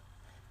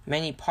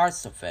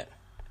parts of it.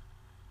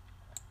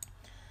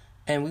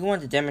 And we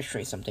want to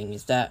demonstrate something,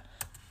 is that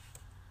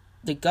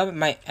the government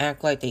might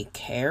act like they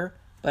care,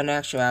 but in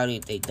actuality,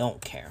 they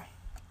don't care.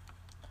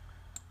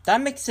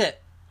 That makes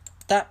it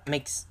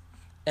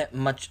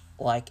much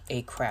like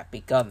a crappy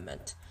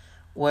government,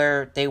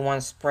 where they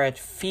want to spread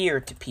fear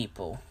to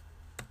people.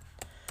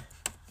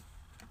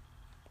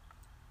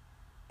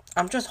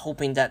 I'm just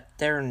hoping that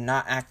they're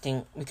not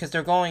acting, because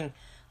they're going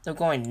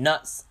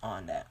nuts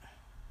on that.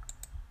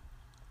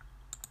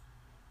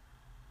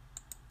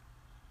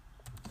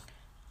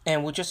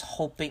 And we're just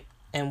hoping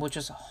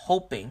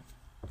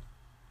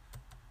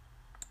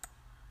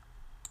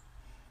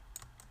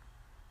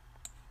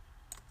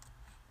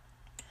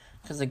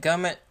because the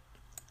government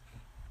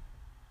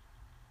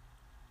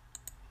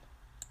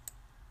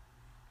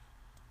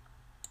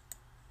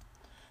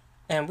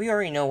and we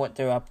already know what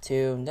they're up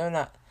to. They're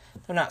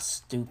not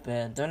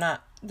stupid.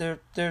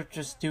 They're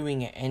just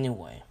doing it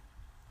anyway.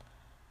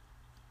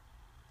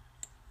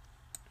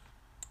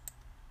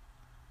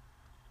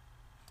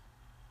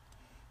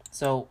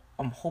 So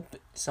I'm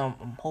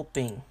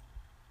hoping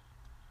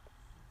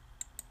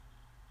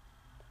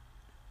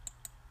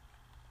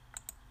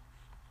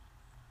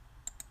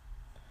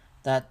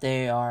that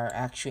they are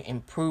actually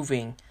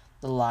improving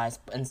the lives,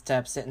 but instead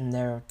of sitting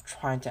there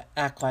trying to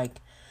act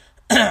like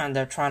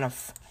they're trying to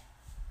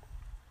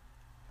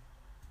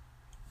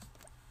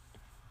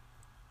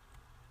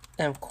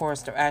and of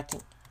course they're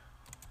acting.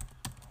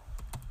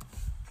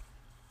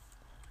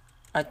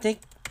 I think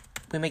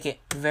we make it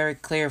very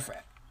clear for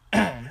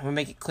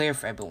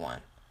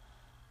everyone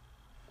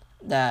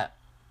that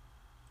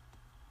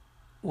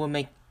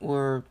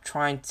we're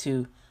trying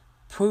to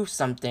prove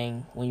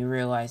something when you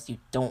realize you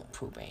don't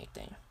prove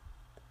anything.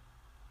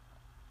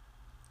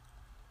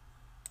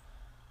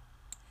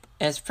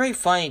 And it's pretty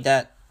funny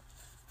that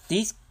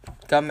these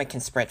government can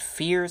spread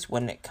fears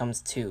when it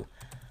comes to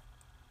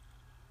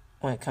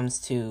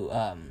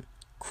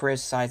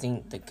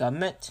criticizing the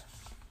government,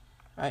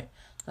 right?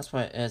 That's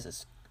what it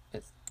is.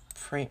 It's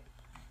pretty.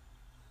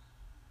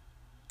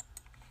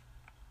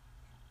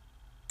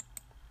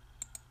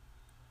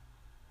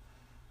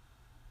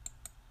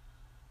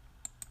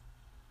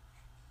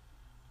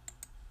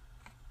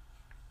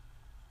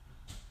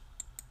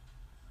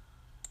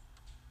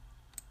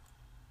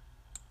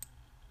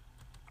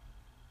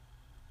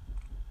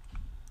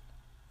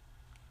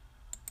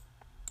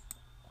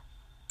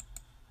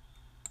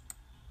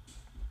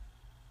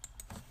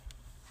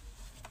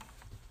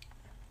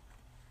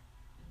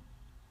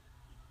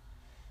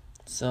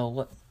 So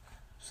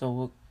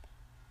we're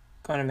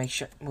gonna make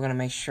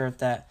sure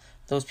that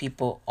those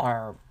people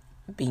are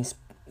being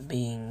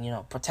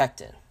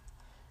protected.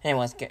 Anyway,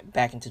 let's get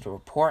back into the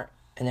report,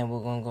 and then we're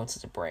gonna go to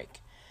the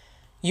break.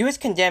 U.S.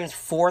 condemns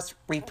forced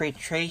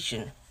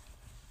reparations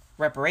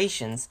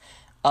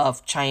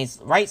of Chinese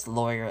rights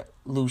lawyer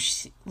Liu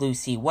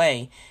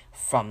Siwei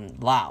from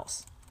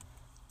Laos.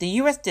 The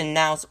U.S.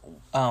 denounced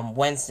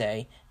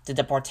Wednesday the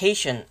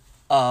deportation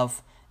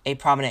of a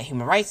prominent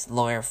human rights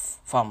lawyer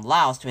from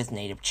Laos to his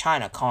native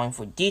China, calling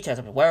for details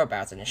of the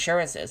whereabouts and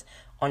assurances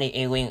on the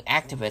alien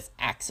activist's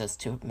access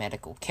to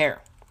medical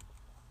care.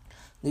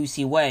 Lu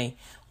Siwei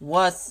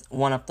was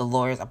one of the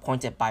lawyers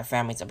appointed by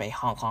families of a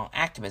Hong Kong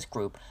activist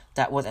group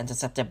that was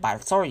intercepted by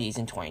authorities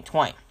in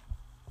 2020,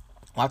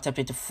 while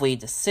attempting to flee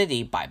the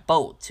city by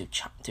boat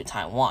to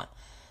Taiwan.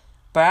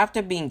 But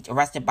after being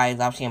arrested by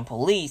Laotian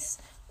police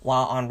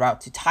while en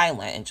route to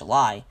Thailand in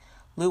July,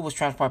 Lu was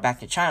transported back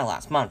to China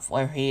last month,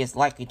 where he is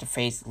likely to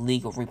face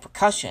legal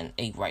repercussion,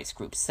 a rights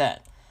group said.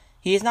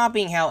 He is not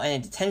being held in a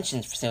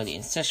detention facility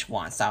in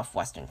Sichuan,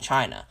 southwestern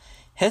China,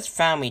 his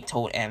family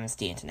told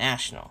Amnesty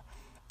International.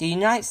 The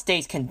United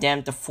States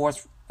condemned the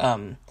forced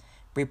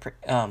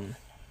repatriation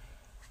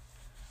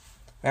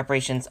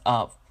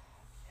of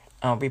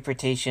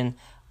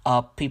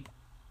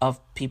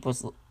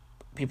People's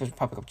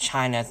Republic of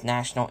China's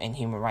national and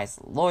human rights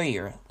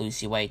lawyer Lu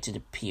Siwei to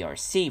the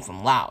PRC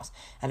from Laos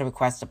at the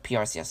request of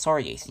PRC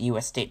authorities,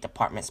 U.S. State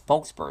Department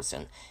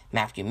spokesperson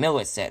Matthew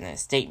Miller said in a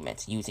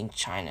statement using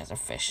China's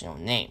official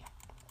name.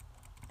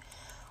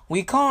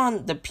 We call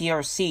on the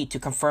PRC to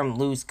confirm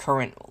Lu's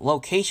current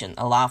location,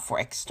 allow for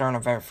external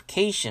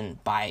verification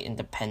by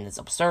independent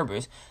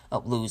observers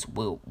of Lu's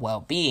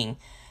well-being,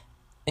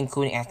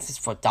 including access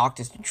for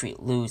doctors to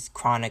treat Lu's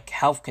chronic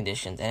health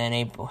conditions and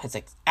enable his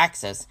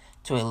access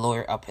to a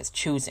lawyer of his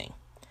choosing.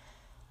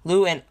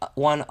 Lu and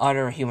one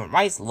other human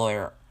rights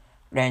lawyer,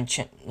 Ren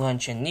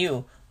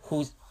Chen-Niu,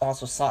 who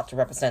also sought to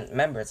represent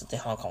members of the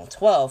Hong Kong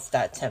 12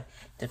 that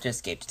attempted to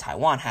escape to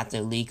Taiwan, had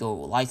their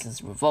legal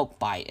license revoked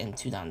in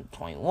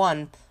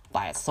 2021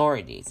 by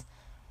authorities.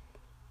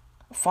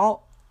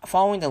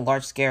 Following the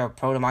large-scale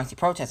pro-democracy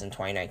protests in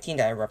 2019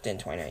 that erupted in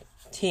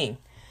 2019,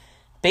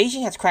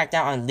 Beijing has cracked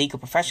down on legal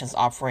professions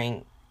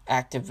offering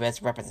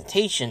activist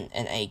representation,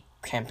 and a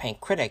campaign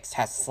critics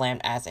has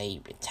slammed as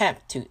an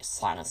attempt to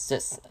silence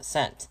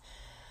dissent.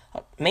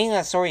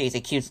 Mainland authorities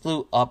accused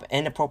Lu of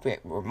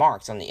inappropriate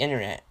remarks on the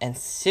internet and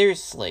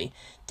seriously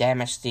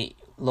damaged the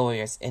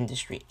lawyer's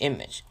industry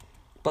image.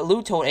 But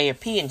Lu told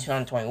AFP in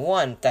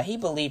 2021 that he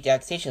believed the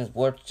accusations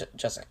were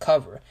just a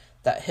cover,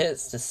 that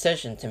his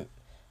decision to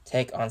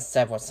take on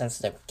several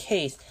sensitive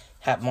cases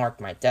had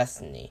marked my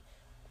destiny.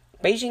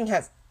 Beijing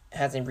has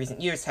in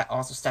recent years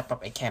also stepped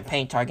up a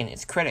campaign targeting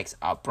its critics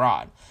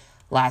abroad.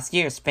 Last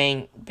year,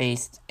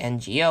 Spain-based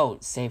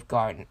NGO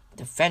Safeguard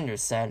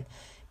Defenders said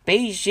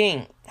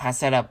Beijing has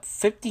set up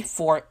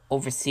 54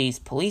 overseas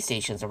police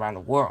stations around the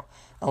world,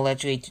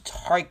 allegedly to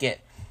target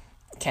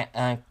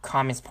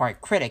Communist Party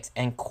critics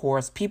and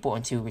coerce people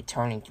into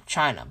returning to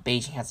China.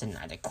 Beijing has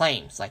denied the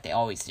claims, like they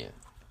always do.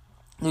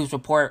 Lu's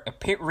report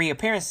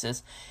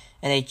reappearances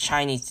in a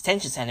Chinese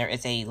detention center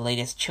is a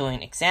latest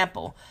chilling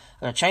example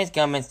of the Chinese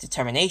government's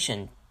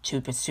determination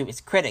to pursue its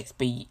critics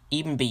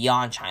even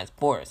beyond China's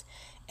borders,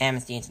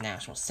 Amnesty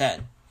International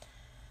said.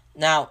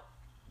 Now,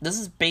 this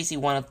is basically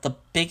one of the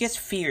biggest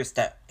fears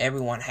that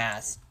everyone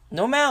has.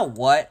 No matter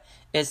what,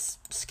 it's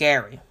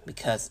scary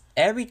because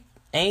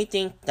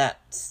anything that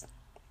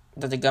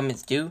the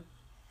governments do,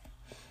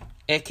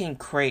 it can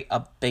create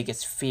a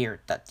biggest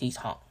fear that these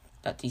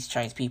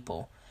Chinese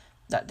people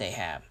that they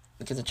have,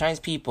 because the Chinese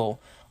people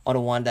are the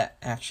one that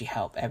actually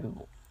help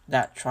everyone,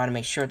 that try to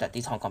make sure that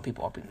these Hong Kong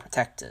people are being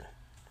protected.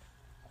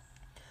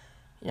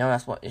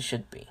 That's what it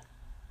should be.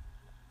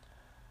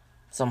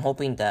 So I'm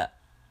hoping that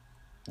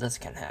this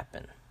can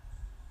happen.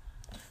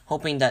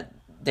 Hoping that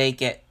they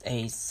get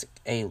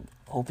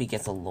hope he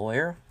gets a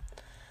lawyer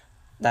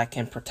that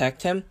can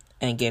protect him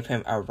and give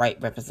him a right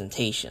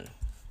representation.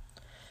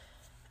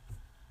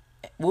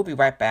 We'll be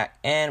right back,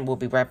 and we'll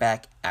be right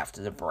back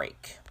after the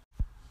break.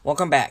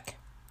 Welcome back.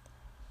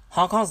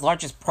 Hong Kong's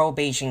largest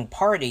pro-Beijing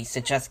party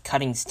suggests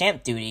cutting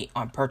stamp duty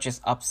on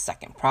purchase of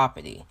second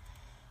property.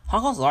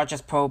 Hong Kong's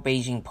largest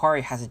pro-Beijing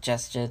party has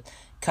suggested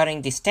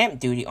cutting the stamp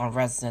duty on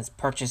residents'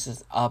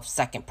 purchases of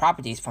second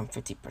properties from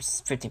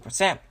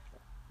 50%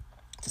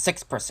 to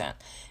 6%,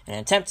 in an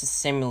attempt to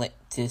stimulate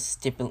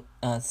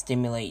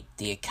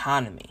the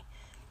economy.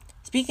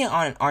 Speaking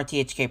on an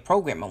RTHK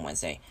program on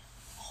Wednesday,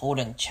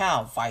 Holden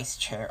Chow, vice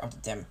chair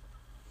of the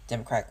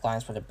Democratic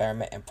Alliance for the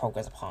Betterment and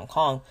Progress of Hong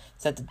Kong,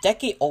 said the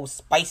decade-old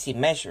spicy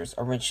measures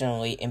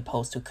originally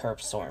imposed to curb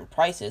soaring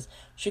prices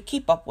should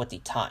keep up with the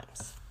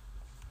times.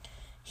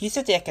 He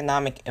said the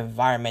economic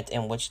environment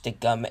in which the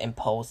government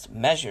imposed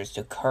measures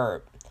to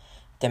curb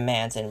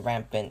demands and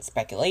rampant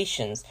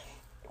speculations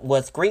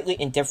was greatly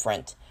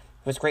different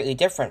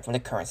from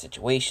the current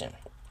situation.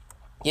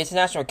 The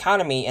international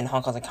economy and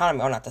Hong Kong's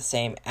economy are not the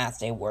same as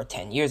they were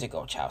 10 years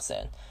ago, Chow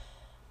said,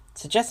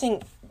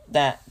 suggesting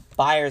that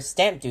buyers'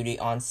 stamp duty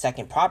on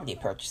second property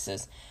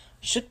purchases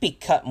should be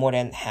cut more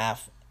than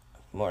half,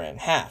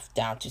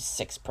 down to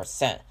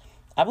 6%.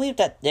 I believe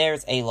that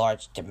there's a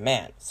large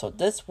demand, so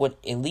this would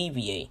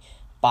alleviate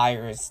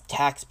buyers'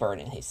 tax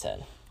burden, he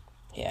said.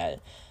 He added.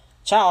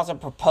 Chow also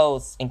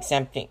proposed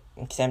exempting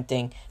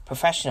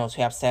professionals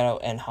who have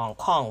settled in Hong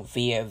Kong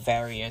via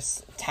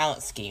various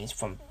talent schemes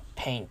from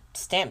paying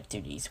stamp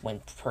duties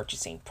when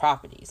purchasing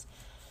properties.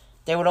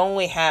 They would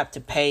only have to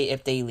pay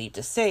if they leave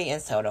the city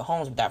and sell their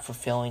homes without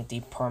fulfilling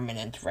the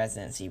permanent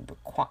residency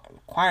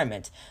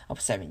requirement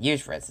of 7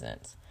 years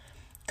residence.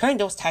 Cutting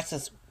those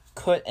taxes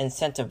could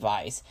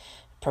incentivize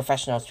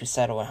professionals to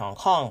settle in Hong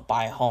Kong,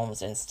 buy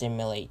homes, and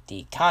stimulate the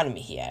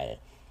economy, he added.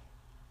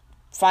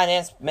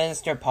 Finance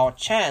Minister Paul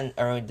Chan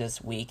earlier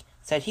this week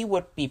said he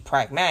would be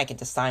pragmatic in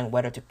deciding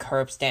whether to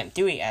curb stamp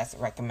duty as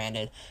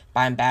recommended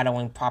by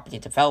embattling property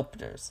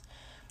developers.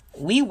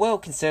 We will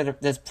consider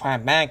this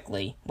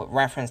pragmatically with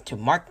reference to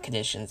market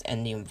conditions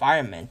and the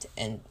environment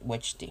in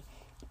which the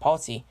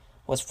policy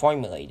was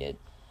formulated.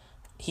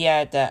 He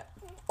added that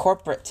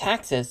corporate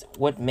taxes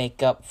would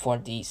make up for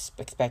the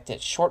expected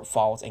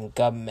shortfalls in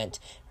government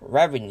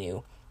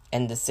revenue,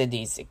 and the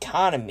city's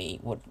economy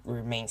would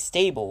remain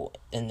stable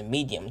in the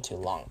medium to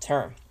long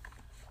term.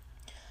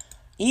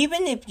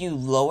 Even if you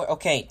lower,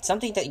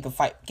 something that you can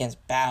fight against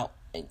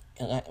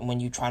when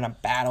you're trying to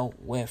battle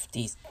with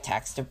these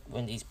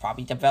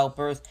property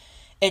developers,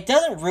 it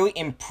doesn't really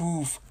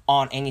improve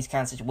on any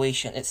kind of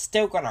situation. It's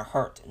still gonna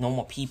hurt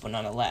normal people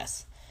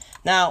nonetheless.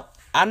 Now,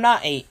 I'm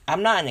not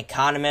an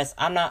economist.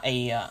 I'm not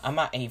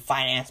a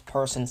finance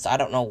person, so I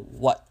don't know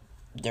what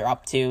they're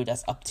up to.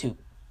 That's up to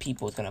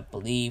people's gonna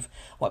believe,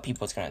 what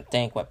people's gonna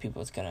think, what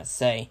people's gonna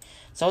say.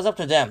 So it's up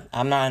to them.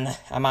 I'm not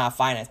a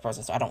finance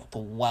person, so I don't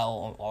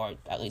dwell or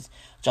at least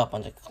jump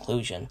on the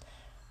conclusion.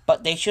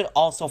 But they should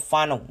also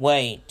find a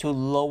way to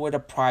lower the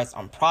price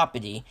on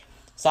property,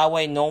 so that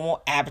way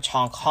normal average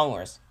Hong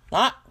Kongers,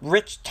 not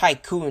rich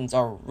tycoons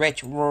or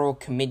rich rural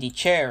committee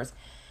chairs,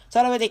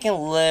 so that way they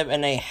can live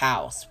in a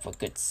house, for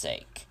goodness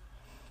sake.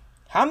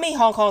 How many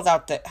normal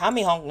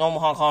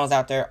Hong Kongers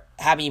out there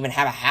even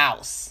have a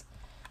house?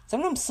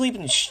 Some of them sleep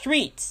in the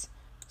streets.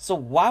 So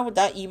why would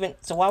that even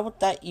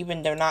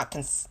they're not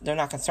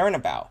concerned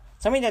about?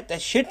 Something that they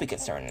should be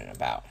concerned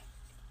about.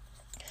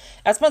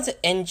 As much as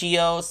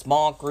NGOs,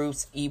 small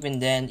groups, even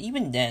then,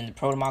 the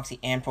pro-democracy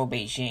and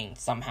pro-Beijing,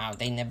 somehow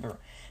they never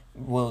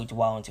really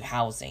dwell into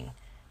housing.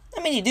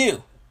 I mean, they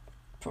do.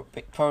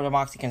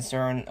 Pro-democracy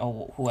concern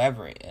or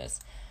whoever it is.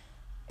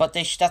 But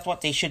that's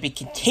what they should be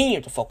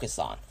continued to focus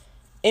on.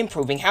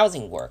 Improving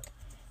housing work.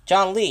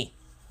 John Lee,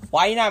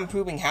 why are you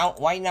not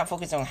why are you not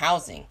focusing on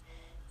housing?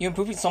 You're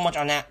improving so much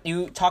on that.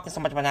 You talking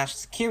so much about national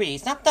security.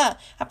 It's not that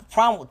I have a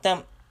problem with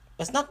them.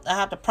 It's not that I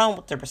have the problem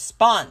with the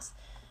response.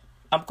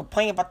 I'm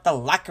complaining about the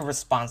lack of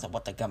response of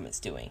what the government's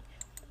doing.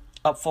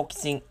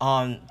 Focusing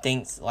on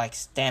things like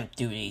stamp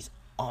duties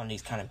on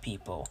these kind of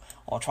people,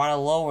 or trying to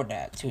lower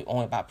that to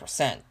only about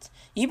percent.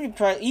 Even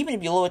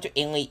if you lower it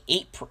to only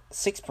 6%,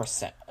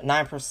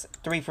 9%,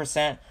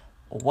 3%,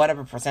 or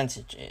whatever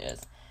percentage it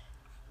is,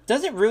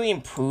 does it really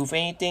improve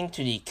anything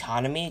to the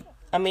economy?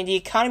 I mean, the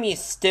economy is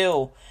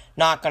still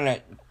not gonna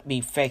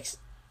be fixed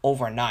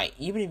overnight.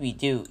 Even if you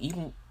do,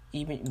 even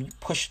if you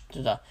push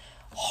to the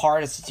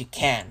hardest as you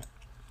can,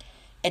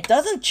 it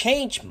doesn't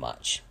change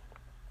much.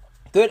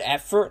 Good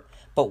effort,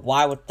 but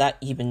why would that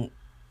even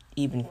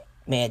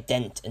make a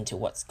dent into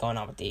what's going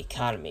on with the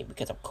economy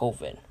because of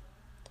COVID?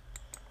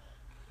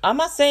 I'm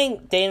not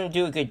saying they didn't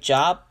do a good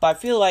job, but I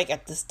feel like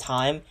at this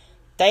time,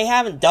 they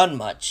haven't done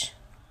much.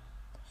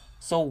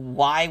 So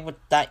why would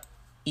that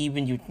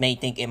even you may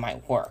think it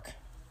might work?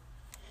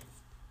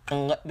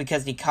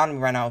 Because the economy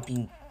right now is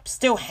being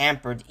still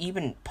hampered,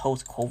 even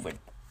post-COVID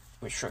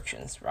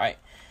restrictions, right?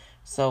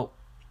 So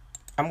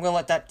I'm going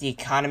to let the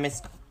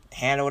economists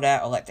handle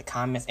that, or let the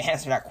economists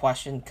answer that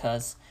question,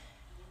 because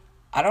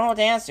I don't know what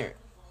to answer.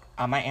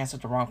 I might answer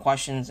the wrong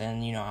questions,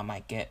 and, I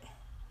might get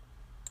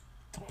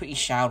completely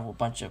showered with a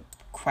bunch of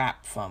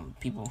crap from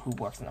people who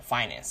work in the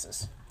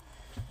finances.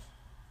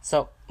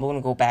 So, we're going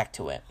to go back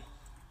to it.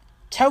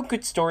 Tell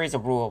good stories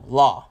of rule of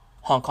law.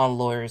 Hong Kong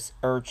lawyers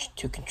urged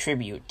to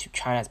contribute to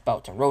China's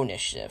Belt and Road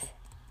Initiative.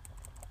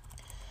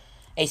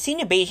 A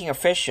senior Beijing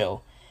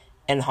official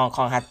in Hong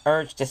Kong had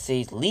urged the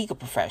city's legal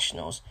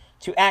professionals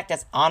to act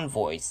as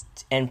envoys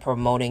in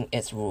promoting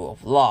its rule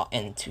of law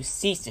and to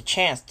seize the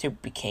chance to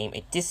become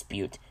a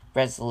dispute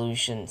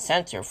resolution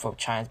center for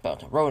China's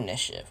Belt and Road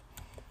Initiative.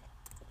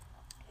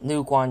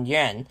 Liu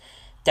Guangyuan,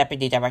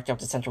 deputy director of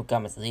the central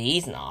government's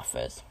liaison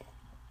office,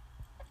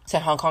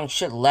 said Hong Kong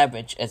should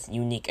leverage its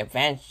unique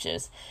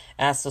advantages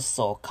as the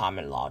sole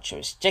common law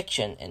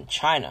jurisdiction in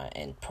China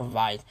and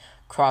provide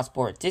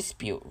cross-border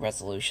dispute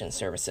resolution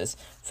services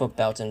for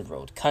Belt and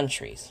Road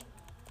countries.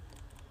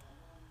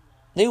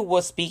 Liu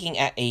was speaking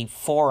at a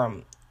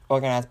forum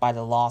organized by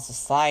the Law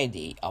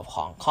Society of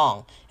Hong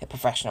Kong, a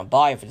professional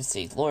body for the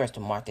city's lawyers, to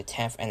mark the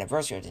 10th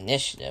anniversary of the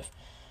initiative.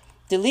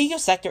 The legal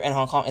sector in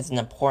Hong Kong is an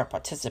important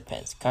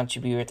participant,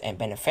 contributor, and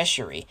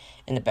beneficiary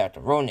in the Belt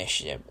and Road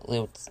Initiative,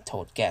 Liu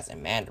told guests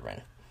in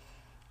Mandarin.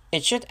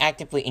 It should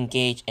actively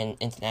engage in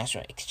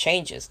international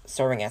exchanges,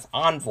 serving as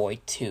envoy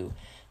to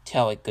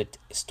tell a good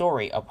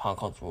story of Hong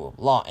Kong's rule of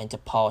law and to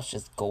polish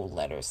its gold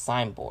letter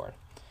signboard.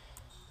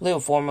 Liu,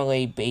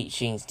 formerly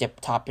Beijing's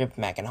top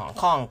diplomat in Hong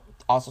Kong,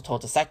 also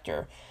told the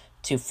sector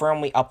to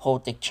firmly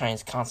uphold the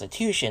Chinese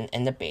constitution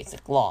and the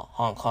basic law,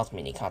 Hong Kong's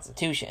mini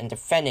constitution, and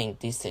defending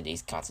the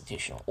city's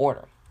constitutional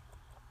order.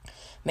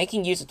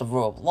 Making use of the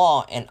rule of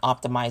law and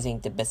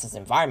optimizing the business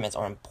environments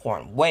are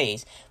important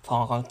ways for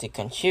Hong Kong to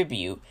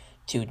contribute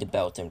to the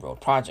Belt and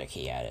Road project,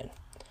 he added.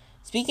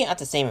 Speaking at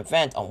the same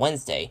event on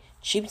Wednesday,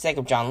 Chief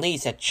Executive John Lee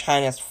said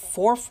China's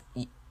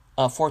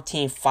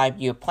 14th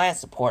five-year plan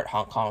support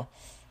Hong Kong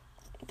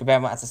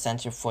development as a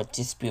center for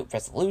dispute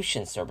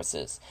resolution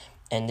services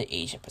in the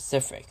Asian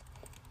Pacific.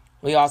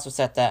 Lee also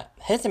said that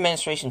his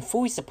administration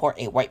fully support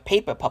a white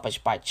paper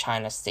published by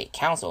China's State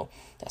Council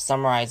that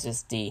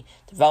summarizes the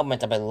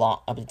development of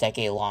a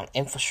decade-long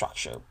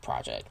infrastructure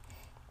project.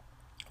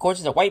 According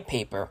to the white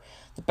paper,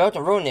 the Belt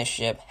and Road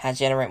Initiative has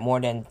generated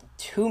more than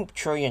 $2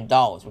 trillion,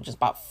 which is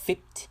about $2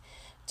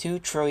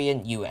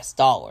 trillion US,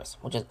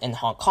 which is in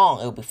Hong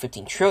Kong it will be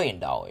 $15 trillion,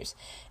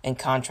 and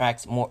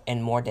contracts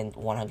in more than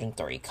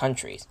 130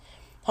 countries.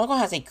 Hong Kong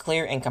has a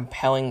clear and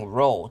compelling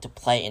role to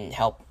play in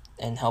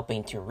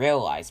helping to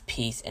realize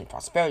peace and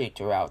prosperity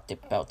throughout the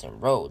Belt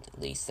and Road,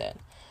 Lee said.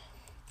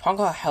 Hong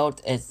Kong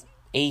held its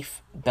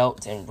 8th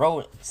Belt and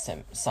Road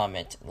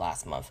Summit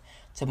last month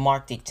to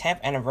mark the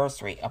 10th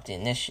anniversary of the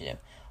initiative,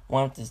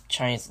 one of the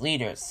Chinese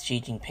leaders Xi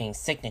Jinping's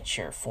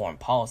signature foreign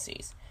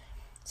policies.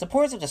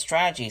 Supporters of the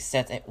strategy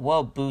said it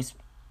will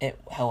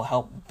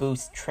help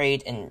boost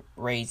trade and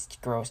raise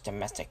gross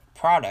domestic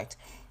product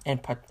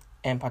and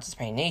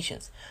participating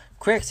nations.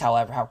 Critics,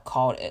 however, have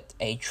called it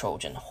a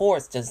Trojan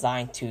horse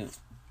designed to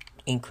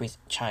increase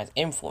China's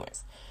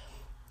influence.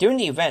 During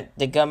the event,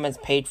 the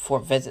government paid for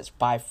visits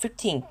by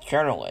 15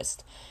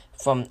 journalists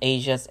from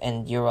Asia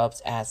and Europe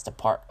as the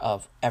part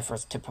of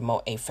efforts to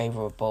promote a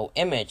favorable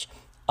image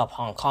of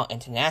Hong Kong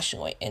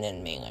internationally and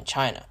in mainland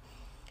China.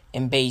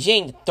 In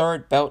Beijing, the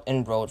Third Belt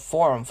and Road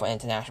Forum for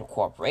International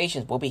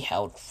Cooperation will be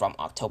held from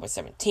October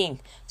 17th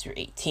through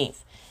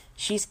 18th.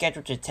 She's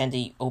scheduled to attend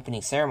the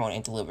opening ceremony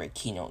and deliver a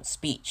keynote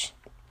speech.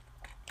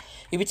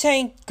 If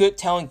you're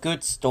telling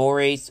good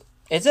stories,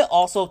 is it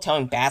also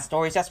telling bad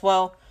stories as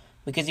well?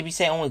 Because if you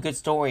say only good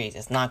stories,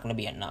 it's not going to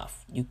be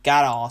enough. You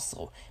gotta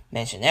also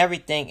mention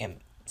everything and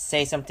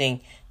say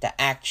something that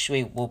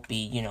actually will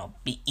be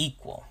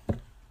equal.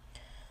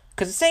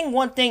 Because saying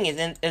one thing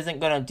isn't going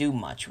to do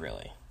much,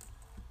 really.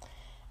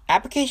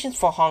 Applications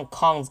for Hong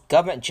Kong's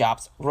government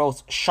jobs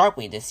rose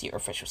sharply this year,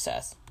 official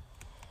says.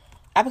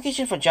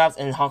 Applications for jobs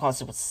in Hong Kong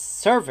civil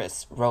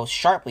service rose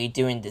sharply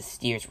during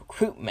this year's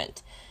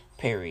recruitment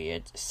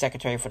period,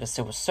 Secretary for the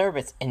Civil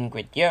Service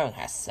Ingrid Yeung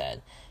has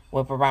said,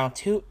 with around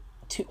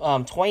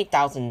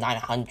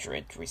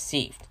 20,900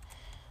 received.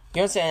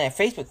 Yeung said in a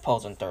Facebook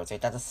post on Thursday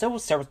that the Civil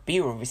Service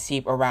Bureau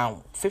received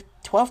around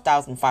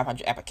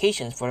 12,500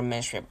 applications for the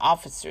administrative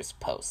officer's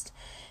post,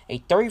 a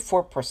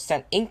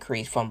 34%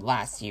 increase from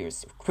last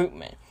year's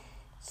recruitment.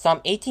 Some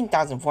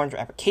 18,400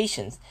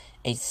 applications,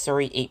 a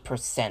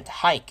 38%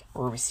 hike,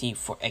 were received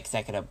for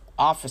executive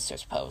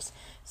officer's posts.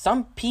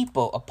 Some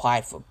people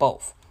applied for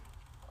both.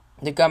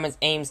 The government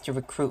aims to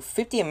recruit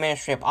 50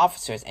 administrative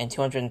officers and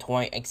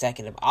 220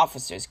 executive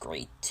officers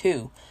grade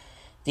 2.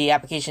 The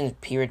application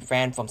period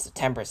ran from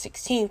September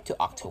 16th to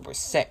October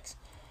 6th.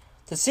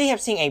 The city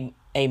has seen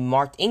a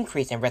marked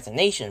increase in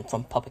resignation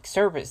from public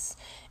service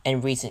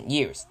in recent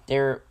years.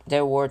 There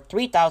were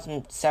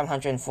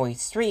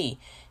 3,743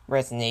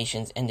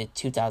 resignations in the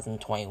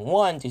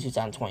 2021 to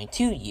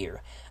 2022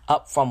 year,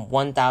 up from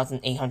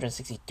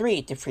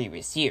 1,863 the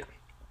previous year,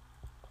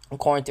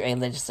 according to a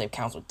Legislative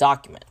Council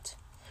document.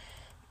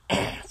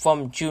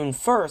 From June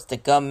 1st, the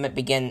government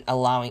began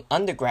allowing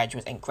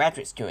undergraduates and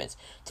graduate students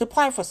to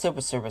apply for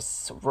civil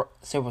service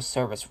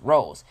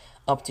roles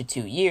up to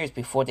 2 years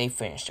before they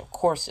finish their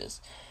courses.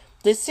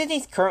 The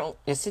city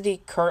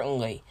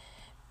currently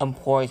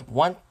employs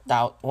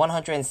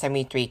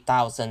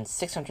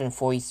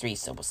 173,643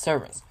 civil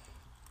servants.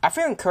 I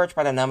feel encouraged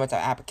by the numbers of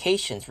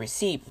applications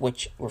received,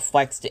 which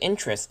reflects the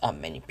interest of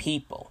many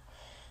people,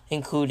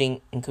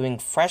 including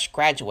fresh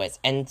graduates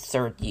and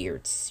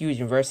third-year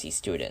university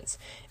students,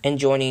 in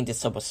joining the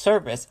civil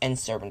service and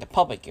serving the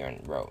public here on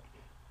the road.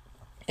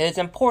 It is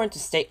important to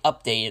stay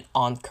updated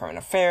on current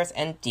affairs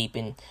and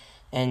deepen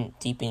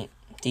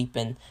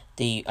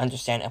the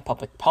understanding of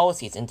public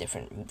policies in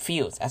different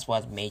fields, as well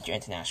as major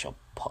international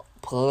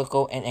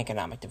political and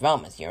economic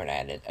developments here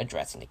in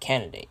addressing the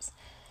candidates.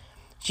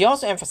 She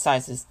also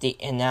emphasizes the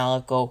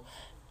analytical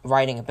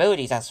writing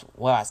abilities as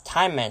well as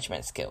time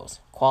management skills.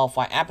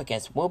 Qualified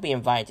applicants will be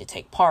invited to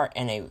take part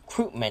in a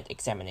recruitment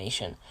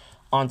examination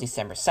on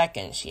December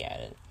 2nd, she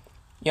added.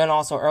 Yeung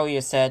also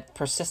earlier said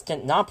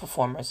persistent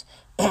non-performers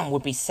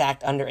would be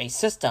sacked under a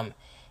system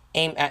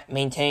aimed at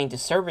maintaining the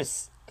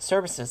services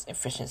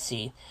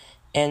efficiency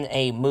in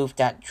a move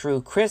that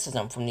drew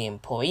criticism from the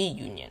employee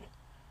union.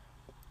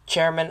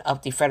 Chairman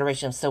of the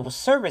Federation of Civil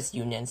Service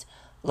Unions,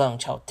 Leung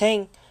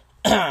Chao-ting,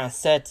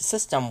 said the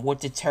system would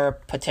deter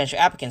potential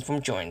applicants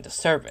from joining the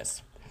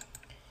service.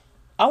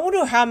 I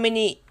wonder how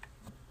many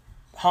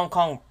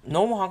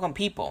normal Hong Kong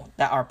people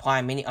that are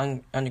applying, many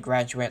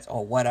undergraduates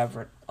or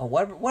whatever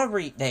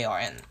they are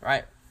in,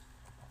 right?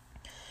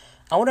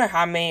 I wonder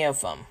how many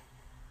of them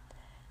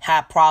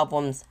have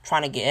problems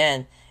trying to get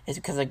in is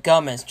because the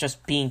government's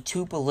just being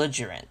too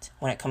belligerent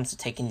when it comes to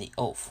taking the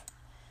oath.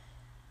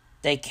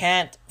 They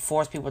can't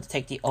force people to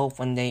take the oath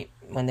when they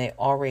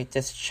already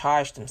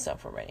discharged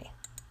themselves already.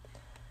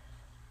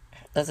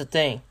 That's the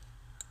thing.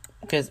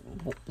 Because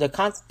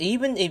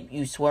even if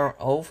you swear an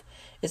oath,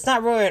 It's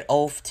not really an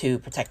oath to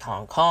protect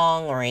Hong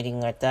Kong or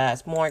anything like that.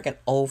 It's more like an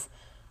oath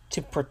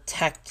to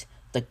protect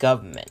the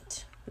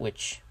government,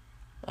 which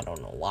I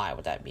don't know why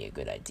would that be a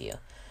good idea.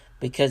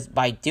 Because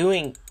by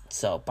doing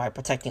so, by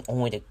protecting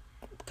only the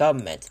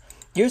government,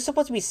 you're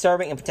supposed to be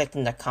serving and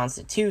protecting the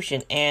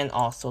Constitution and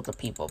also the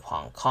people of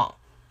Hong Kong.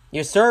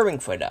 You're serving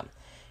for them.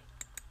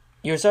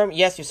 You're serving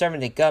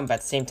the government, but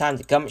at the same time,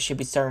 the government should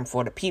be serving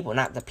for the people,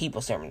 not the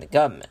people serving the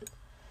government.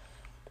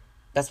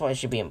 That's why it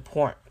should be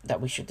important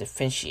that we should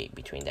differentiate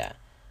between that.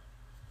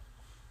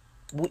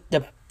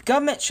 The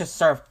government should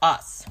serve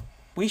us.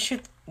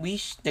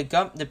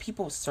 The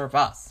people serve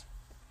us.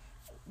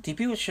 The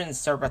people shouldn't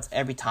serve us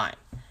every time.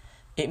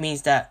 It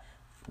means that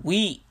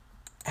we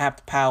have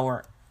the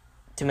power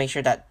to make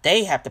sure that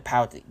they have the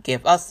power to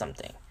give us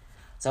something.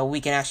 So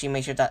we can actually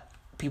make sure that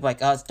people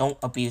like us don't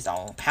abuse our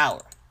own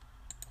power.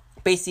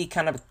 Basically,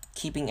 kind of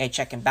keeping a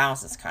check and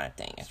balances kind of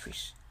thing, as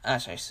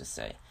I should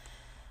say.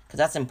 Because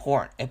that's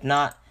important. If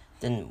not,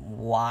 then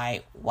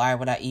why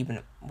would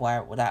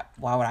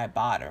I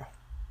bother?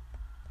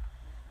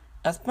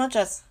 As much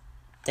as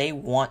they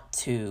want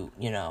to,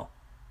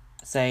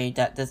 say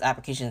that this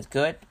application is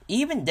good,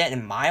 even then,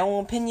 in my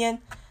own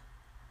opinion,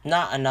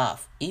 not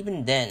enough.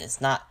 Even then, it's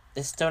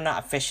still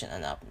not efficient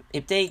enough.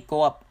 If they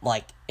go up,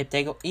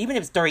 even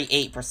if it's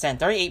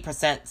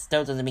 38%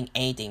 still doesn't mean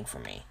anything for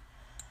me.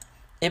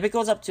 If it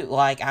goes up to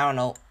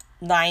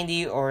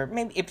 90 or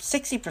maybe if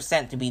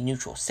 60% to be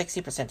neutral,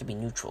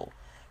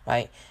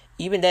 right?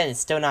 Even then, it's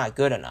still not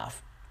good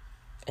enough.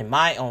 In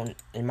my own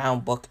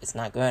book, it's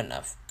not good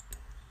enough.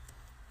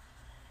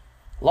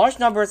 Large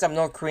numbers of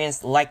North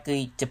Koreans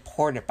likely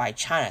deported by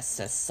China,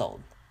 says Seoul.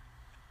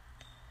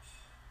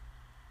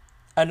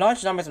 A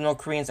large number of North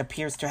Koreans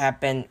appears to have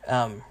been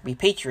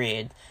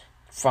repatriated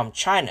from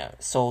China,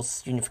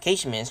 Seoul's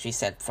unification ministry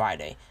said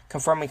Friday,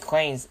 confirming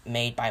claims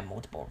made by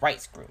multiple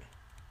rights groups.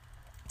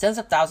 Tens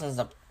of thousands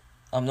of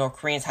North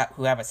Koreans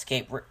who have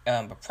escaped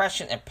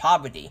repression and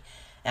poverty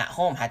at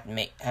home had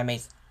made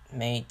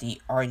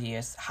the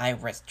arduous,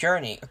 high-risk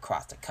journey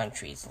across the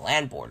country's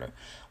land border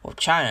with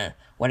China,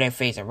 where they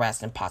face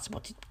arrest and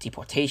possible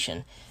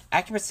deportation.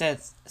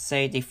 Activists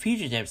say the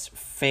fugitives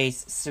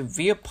face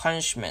severe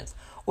punishments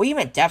or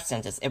even death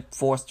sentence if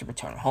forced to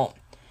return home.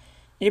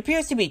 It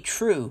appears to be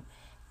true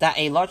that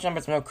a large number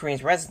of North Korean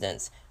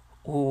residents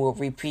who were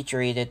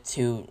repatriated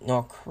to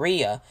North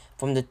Korea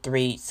from the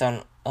three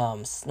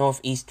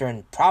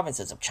northeastern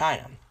provinces of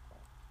China.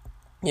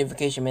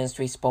 Unification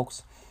Ministry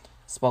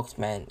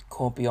spokesman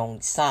Ko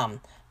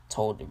Byung-sam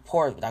told the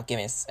reporters without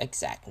giving an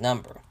exact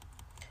number.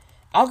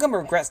 Our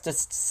government regrets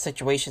this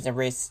situation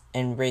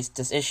and raised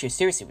this issue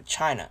seriously with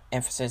China,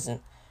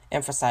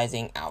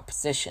 emphasizing our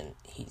position,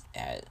 he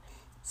added.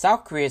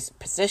 South Korea's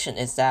position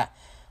is that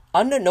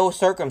under no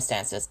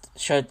circumstances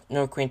should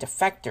North Korean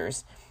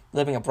defectors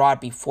living abroad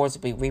be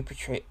forcibly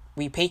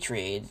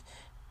repatriated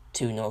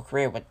to North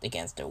Korea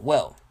against their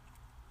will,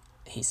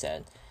 he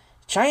said.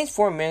 Chinese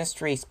Foreign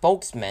Ministry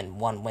spokesman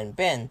Wang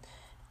Wenbin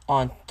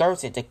on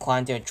Thursday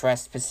declined to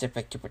address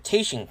specific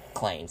deportation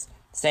claims,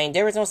 saying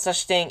there is no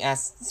such thing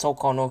as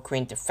so-called North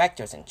Korean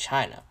defectors in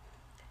China.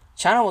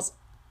 China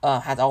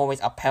has always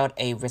upheld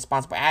a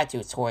responsible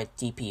attitude toward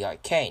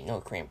DPRK,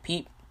 North Korean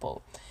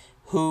people,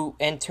 who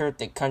entered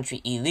the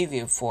country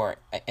illegally for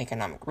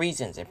economic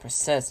reasons and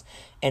persist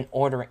in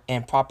ordering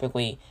and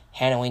properly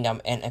handling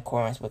them in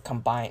accordance with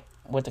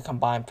the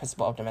combined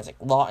principle of domestic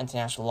law,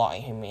 international law,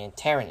 and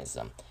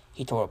humanitarianism,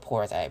 he told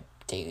reporters at a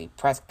daily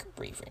press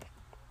briefing.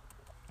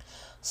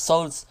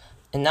 Seoul's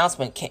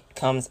announcement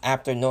comes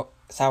after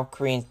South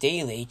Korea's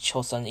daily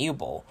Chosun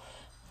Ilbo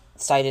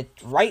cited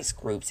rights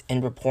groups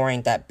in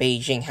reporting that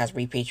Beijing has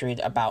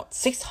repatriated about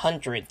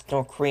 600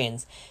 North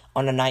Koreans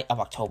on the night of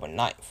October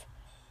 9th.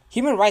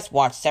 Human Rights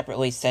Watch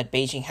separately said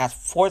Beijing has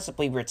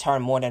forcibly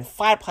returned more than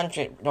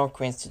 500 North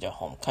Koreans to their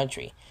home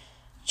country.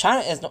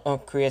 China is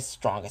North Korea's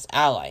strongest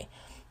ally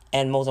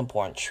and most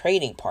important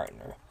trading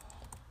partner.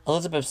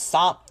 Elizabeth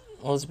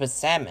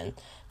Salmon,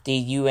 the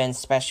UN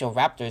Special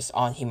Rapporteur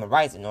on Human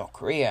Rights in North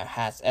Korea,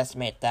 has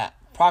estimated that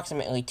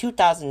approximately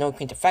 2,000 North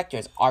Korean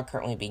defectors are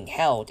currently being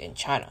held in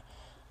China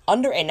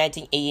under a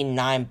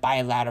 1989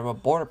 bilateral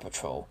border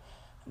protocol.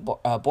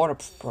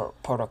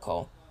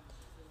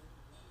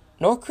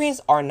 North Koreans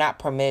are not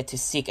permitted to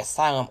seek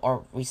asylum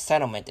or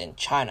resettlement in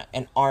China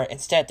and are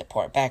instead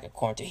deported back,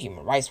 according to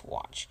Human Rights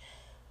Watch.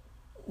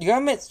 The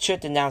government should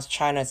denounce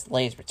China's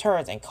latest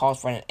returns and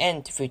calls for an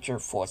end to future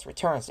forced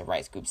returns, the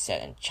rights group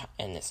said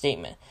in a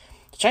statement.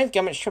 The Chinese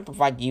government should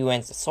provide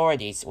UN's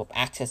authorities with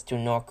access to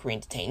North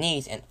Korean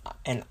detainees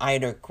and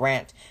either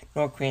grant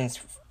North Koreans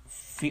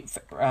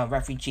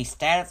refugee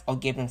status or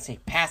give them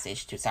safe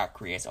passage to South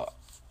Korea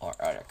or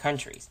other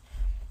countries.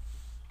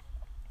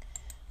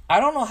 I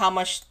don't know how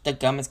much the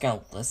government's going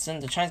to listen.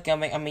 The Chinese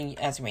government,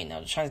 as you may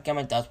know, the Chinese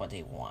government does what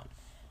they want.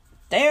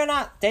 They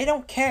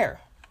don't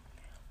care.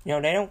 They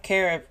don't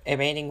care if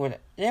anything was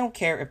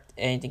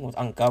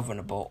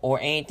ungovernable or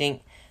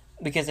anything,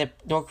 because if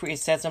North Korea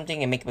says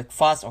something and make a big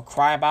fuss or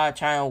cry about it,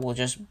 China will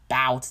just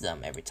bow to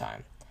them every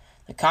time.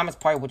 The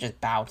Communist Party will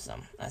just bow to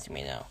them, as you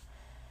may know.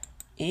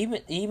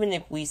 even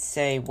if we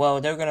say, well,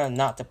 they're gonna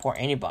not deport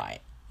anybody,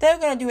 they're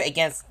gonna do it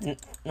against the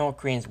North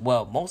Koreans.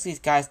 Well, most of these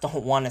guys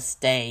don't want to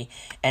stay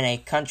in a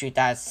country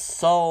that is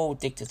so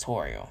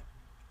dictatorial.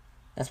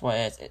 That's what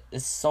it is.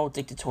 It's so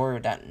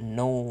dictatorial that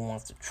no one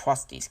wants to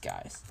trust these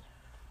guys.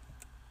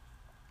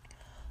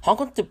 Hong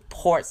Kong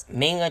deports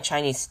mainland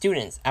Chinese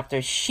students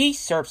after she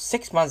served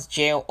 6 months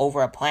jail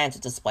over a plan to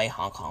display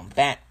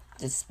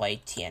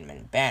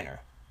Tiananmen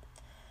banner.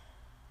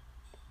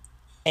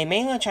 A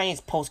mainland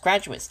Chinese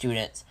postgraduate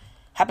student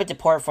had been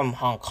deported from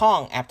Hong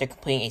Kong after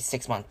completing a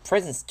 6-month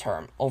prison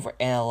term over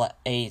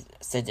a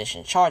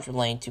sedition charge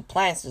relating to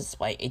plans to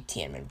display a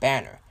Tiananmen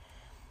banner.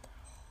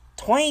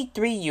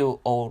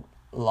 23-year-old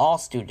law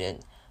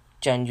student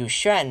Zheng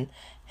Yuxuan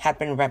had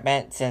been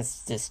remanded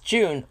since this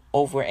June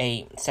over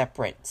a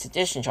separate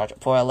sedition charge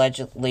for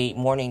allegedly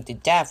mourning the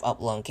death of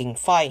Leung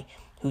King-fai,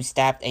 who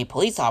stabbed a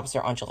police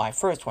officer on July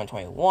 1st,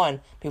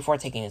 2021, before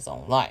taking his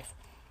own life.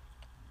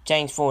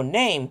 Zheng's full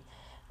name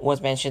was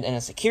mentioned in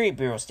a Security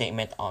Bureau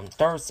statement on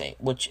Thursday,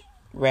 which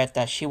read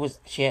that she was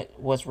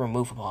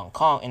removed from Hong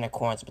Kong in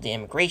accordance with the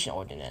immigration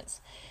ordinance.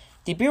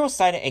 The Bureau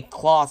cited a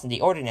clause in the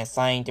ordinance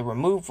saying the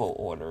removal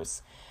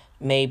orders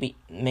may be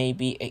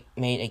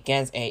made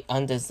against an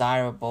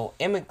undesirable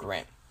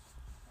immigrant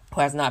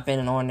who has not been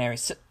an ordinary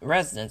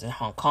resident in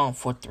Hong Kong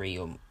for 3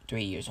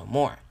 years or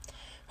more.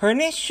 Her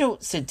initial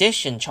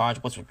sedition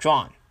charge was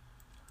withdrawn,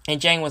 and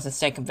Zheng was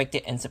instead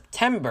convicted in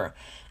September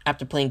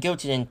after pleading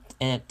guilty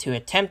to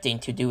attempting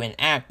to do an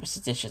act with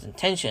seditious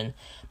intention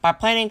by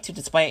planning to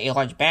display a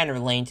large banner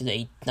relating to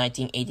the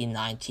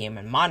 1989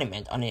 Tiananmen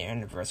monument on the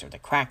anniversary of the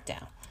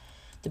crackdown.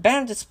 The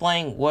banner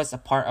displaying was a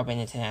part of an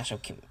international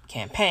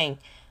campaign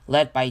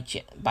led by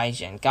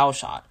Jan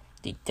Gaoshot,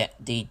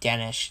 the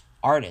Danish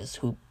artist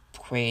who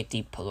created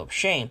the Pillar of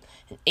Shame,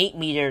 an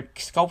 8-meter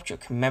sculpture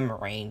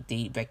commemorating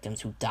the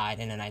victims who died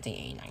in the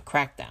 1989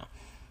 crackdown.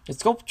 The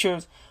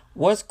sculpture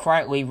was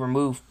quietly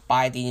removed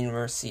by the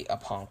University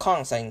of Hong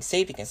Kong, citing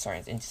safety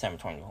concerns in December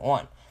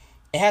 2021.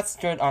 It had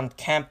stood on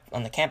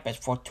the campus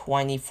for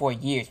 24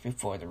 years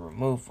before the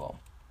removal.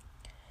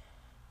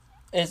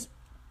 It's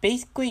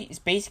basically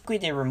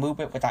they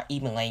removed it without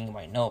even letting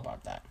anybody know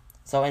about that.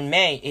 So in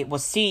May, it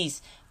was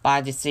seized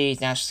by the city's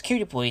National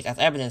Security Police as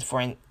evidence for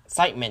an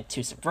incitement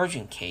to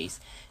subversion case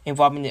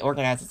involving the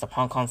organizers of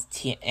Hong Kong's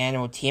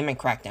annual Tiananmen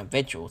crackdown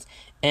vigils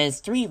and its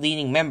 3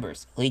 leading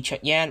members, Lee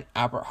Chut-yan,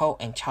 Albert Ho,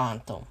 and Cha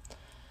Han-tung.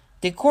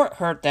 The court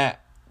heard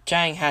that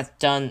Zhang had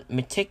done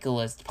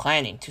meticulous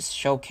planning to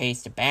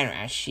showcase the banner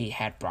as she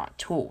had brought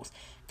tools,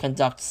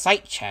 conduct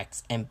site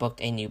checks, and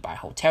booked a nearby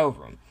hotel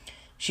room.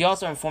 She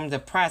also informed the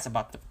press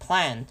about the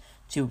plan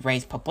to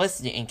raise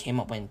publicity and came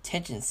up with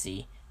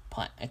contingency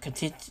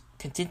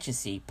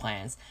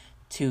plans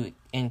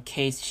in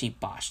case she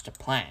botched the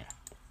plan.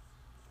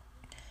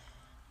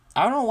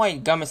 I don't know why the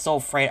government is so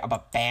afraid of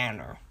a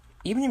banner.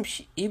 Even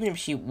if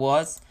she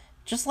was,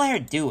 just let her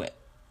do it.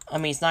 I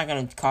mean, it's not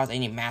going to cause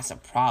any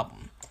massive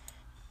problem.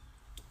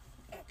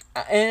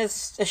 And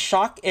it's a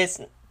shock. It's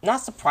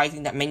not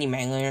surprising that many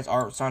mainlanders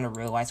are starting to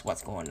realize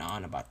what's going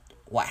on about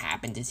what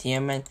happened to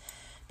Tiananmen.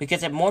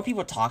 Because if more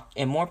people talk,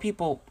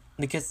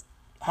 because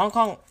Hong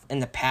Kong in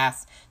the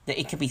past, that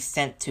it could be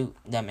sent to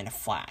them in a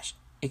flash.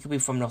 It could be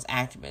from those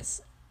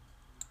activists.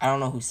 I don't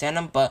know who sent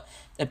them, but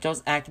if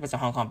those activists in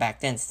Hong Kong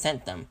back then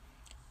sent them,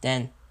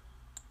 then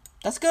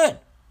that's good.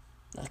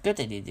 That's good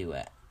that they do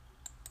it.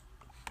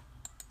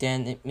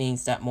 Then it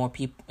means that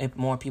if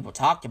more people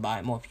talked about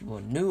it, more people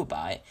knew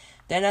about it,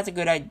 then that's a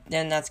good idea.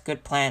 Then that's a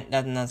good plan.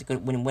 That's a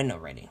good win-win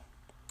already.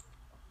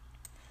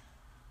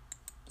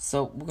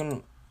 So we're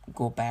gonna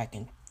go back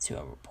into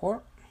a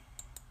report.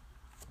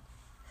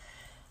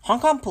 Hong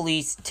Kong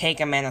police take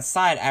a man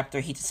aside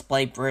after he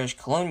displayed British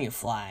colonial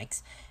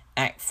flags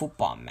at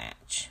football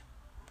match,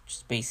 which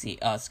is basically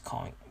us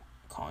calling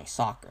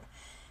soccer.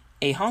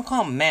 A Hong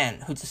Kong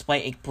man who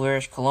displayed a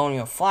British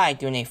colonial flag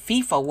during a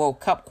FIFA World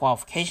Cup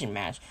qualification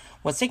match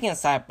was taken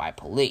aside by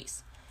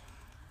police.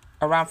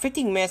 Around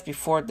 15 minutes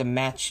before the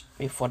match,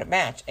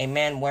 a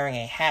man wearing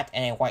a hat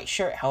and a white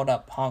shirt held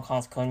up Hong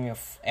Kong's colonial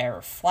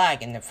era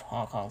flag in the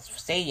Hong Kong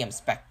Stadium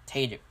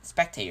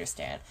spectator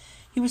stand.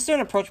 He was soon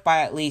approached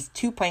by at least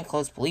 2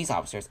 plainclothes police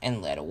officers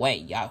and led away,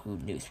 Yahoo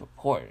News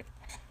reported.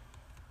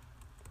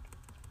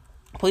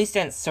 Police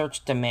then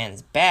searched the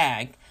man's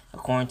bag,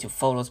 according to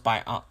photos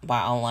by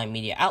online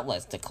media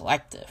outlets The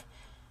Collective.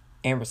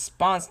 In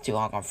response to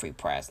Hong Kong Free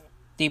Press,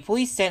 the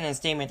police said in a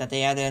statement that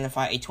they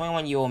identified a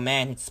 21-year-old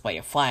man who displayed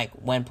a flag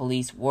when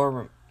police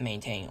were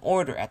maintaining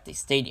order at the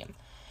stadium.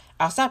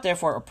 Our staff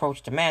therefore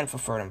approached the man for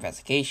further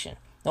investigation.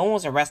 No one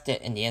was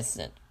arrested in the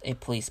incident, a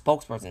police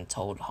spokesperson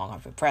told Hong Kong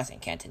Free Press in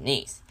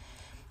Cantonese.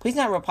 Police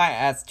did not reply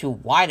as to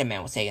why the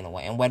man was taken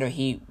away and whether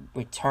he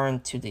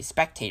returned to the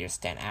spectator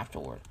stand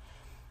afterward.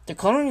 The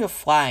colonial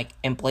flag,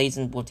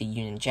 emblazoned with the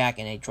Union Jack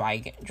and a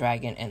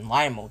dragon and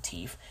lion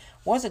motif,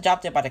 was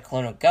adopted by the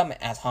colonial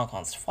government as Hong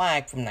Kong's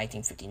flag from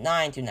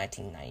 1959 to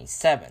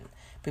 1997,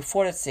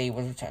 before the city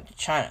was returned to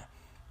China.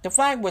 The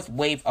flag was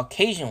waved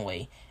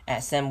occasionally at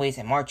assemblies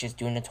and marches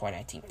during the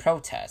 2019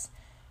 protests.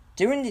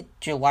 During the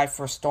July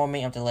 1st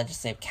storming of the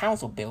Legislative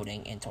Council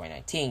building in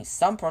 2019,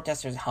 some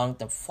protesters hung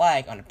the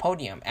flag on the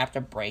podium after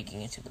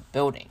breaking into the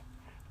building.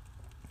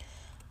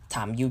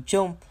 Tam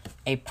Yu-jung,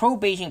 a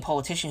pro-Beijing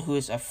politician who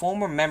is a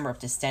former member of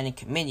the Standing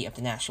Committee of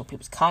the National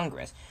People's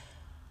Congress,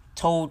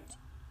 told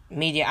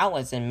media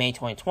outlets in May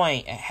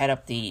 2020, ahead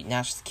of the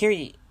national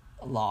security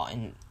law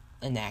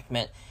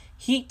enactment,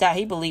 that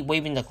he believed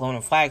waving the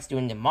colonial flags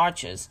during the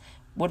marches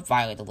would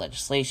violate the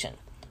legislation.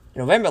 In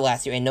November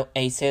last year,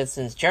 a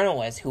citizen's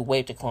journalist who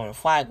waved the colonial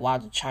flag while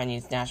the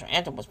Chinese national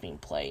anthem was being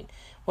played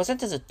was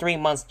sentenced to 3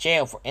 months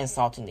jail for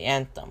insulting the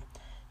anthem.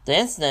 The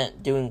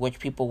incident, during which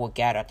people would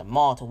gather at the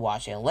mall to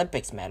watch the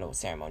Olympics medal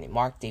ceremony,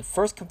 marked the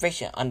first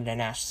conviction under the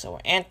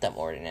National Anthem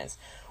Ordinance,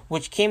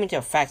 which came into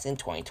effect in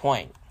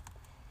 2020.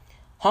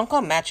 Hong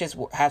Kong matches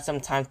have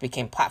sometimes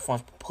become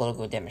platforms for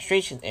political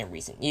demonstrations in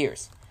recent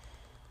years.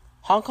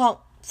 Hong Kong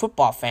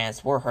football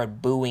fans were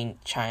heard booing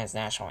China's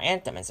national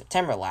anthem in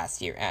September last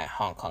year at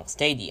Hong Kong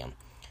Stadium,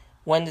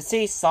 when the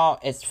city saw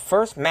its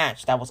first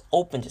match that was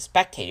open to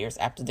spectators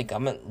after the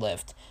government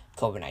lifted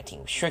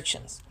COVID-19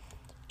 restrictions.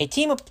 A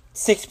team of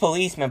 6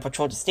 policemen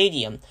patrolled the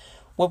stadium,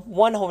 with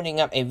one holding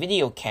up a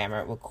video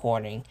camera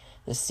recording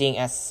the scene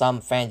as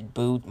some fans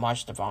booed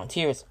March the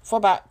Volunteers for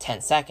about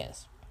 10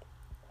 seconds,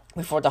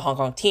 before the Hong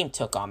Kong team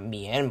took on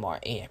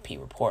Myanmar, AFP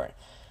reported.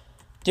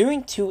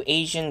 During 2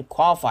 Asian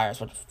qualifiers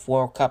for the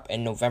World Cup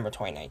in November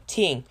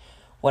 2019,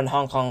 when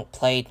Hong Kong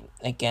played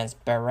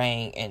against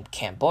Bahrain and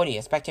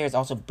Cambodia, spectators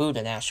also booed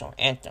the national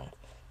anthem.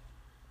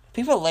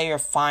 People later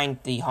fined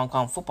the Hong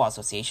Kong Football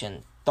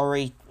Association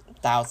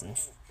 30,000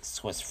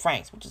 Swiss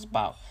francs, which is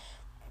about,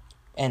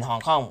 in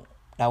Hong Kong,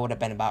 that would have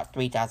been about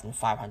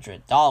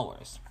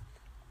 $3,500.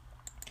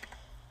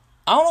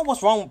 I don't know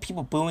what's wrong with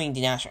people booing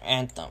the national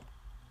anthem.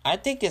 I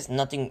think there's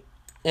nothing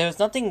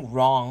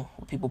wrong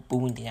with people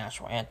booing the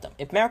national anthem.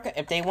 If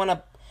they want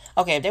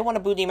to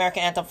boo the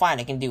American anthem, fine,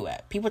 they can do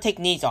it. People take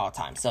knees all the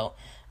time, so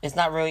it's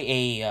not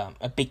really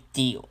a big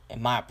deal,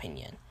 in my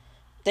opinion.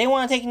 They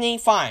want to take a knee,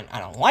 fine. I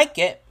don't like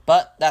it,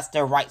 but that's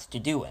their rights to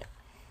do it.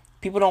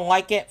 People don't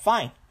like it,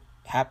 fine.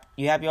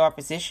 You have your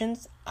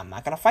oppositions, I'm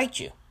not going to fight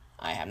you.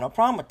 I have no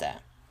problem with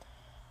that.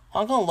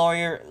 Hong Kong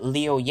lawyer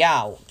Leo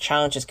Yao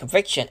challenged his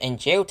conviction and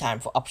jail time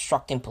for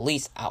obstructing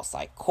police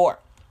outside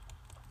court.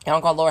 The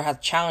Hong Kong lawyer has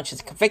challenged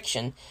his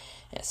conviction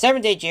in a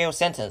 7-day jail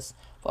sentence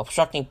for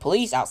obstructing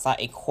police outside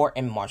a court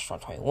in March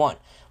 2021,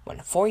 when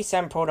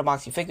 47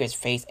 pro-democracy figures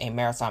faced a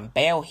marathon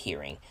bail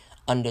hearing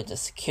under the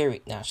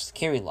national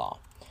security law.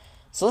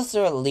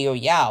 Solicitor Leo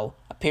Yao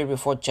appeared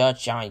before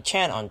Judge Johnny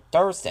Chan on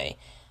Thursday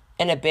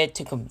in a bid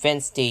to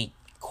convince the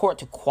court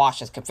to quash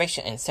his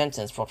conviction and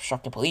sentence for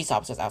obstructing police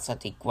officers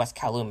outside the West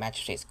Kowloon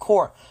Magistrates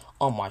Court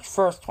on March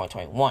 1st,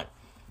 2021.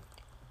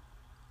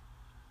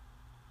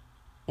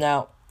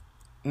 Now,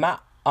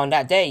 on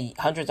that day,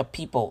 hundreds of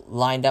people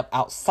lined up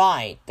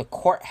outside the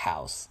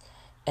courthouse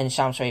in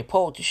Sham Shui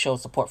Po to show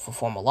support for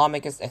former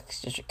lawmakers,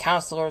 ex-district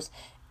councillors,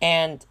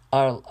 and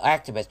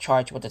activists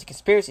charged with the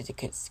conspiracy to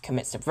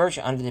commit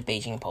subversion under the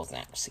Beijing imposed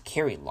national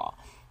security law.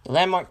 The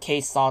landmark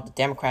case saw the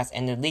Democrats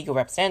and their legal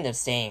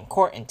representatives stay in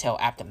court until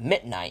after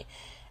midnight,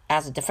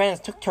 as the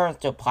defendants took turns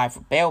to apply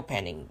for bail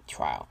pending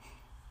trial.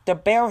 The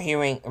bail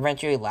hearing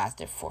eventually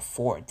lasted for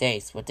 4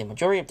 days, with the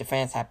majority of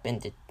defendants have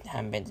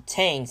been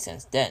detained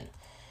since then.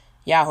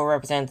 Yao, who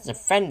represents the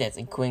defendants,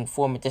 including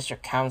former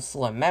district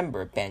council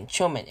member Ben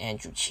Chum and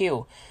Andrew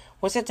Chiu,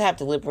 was said to have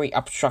deliberately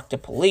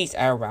obstructed police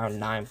at around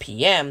 9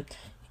 p.m.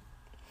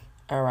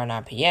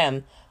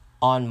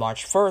 on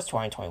March 1st,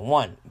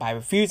 2021, by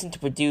refusing to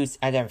produce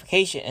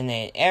identification in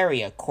an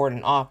area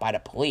cordoned off by the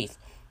police.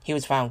 He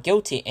was found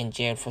guilty and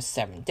jailed for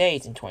 7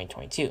 days in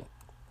 2022.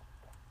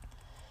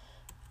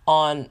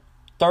 On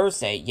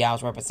Thursday,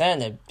 Yao's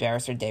representative,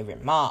 Barrister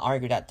David Ma,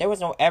 argued that there was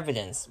no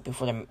evidence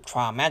before the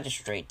trial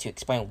magistrate to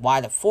explain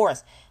why the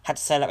force had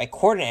to set up a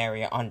cordon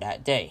area on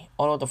that day.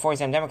 Although the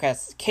 47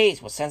 Democrats'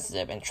 case was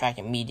sensitive and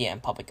attracting media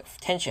and public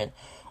attention,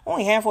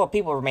 only a handful of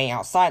people remained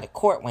outside the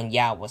court when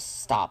Yao was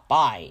stopped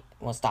by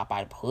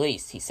the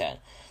police, he said.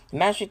 The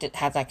magistrate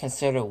has not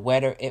considered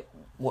whether it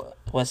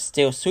was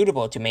still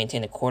suitable to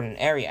maintain the cordon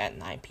area at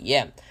 9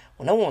 p.m.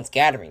 when no one was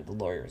gathering, the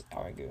lawyers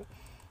argued.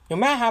 No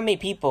matter how many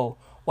people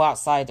were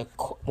inside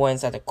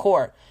the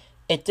court,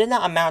 it did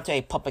not amount to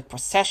a public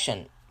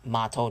procession,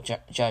 Ma told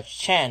Judge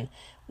Chen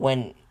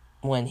when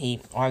he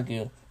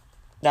argued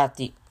that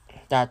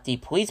the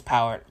police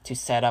power to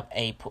set up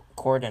a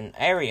cordon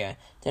area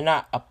did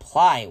not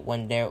apply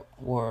when there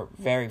were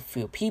very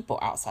few people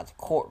outside the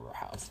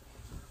courthouse.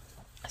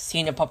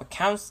 Senior public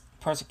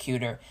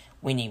prosecutor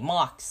Winnie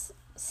Mox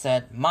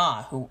said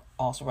Ma, who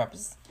also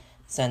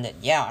represented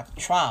Yao at the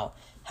trial,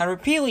 had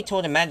repeatedly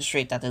told the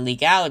magistrate that the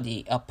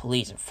legality of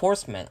police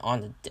enforcement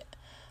on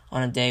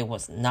the day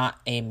was not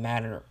a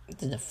matter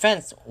the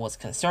defense was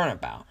concerned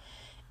about.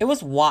 It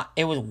was why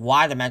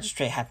the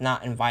magistrate had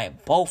not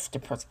invited both the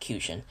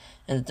prosecution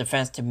and the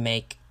defense to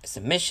make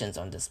submissions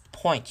on this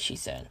point, she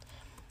said.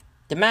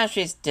 The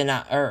magistrates did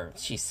not err,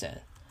 she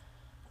said.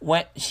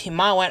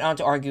 Ma went on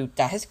to argue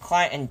that his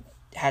client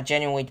had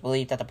genuinely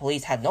believed that the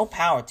police had no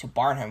power to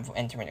bar him from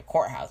entering the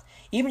courthouse.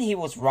 Even he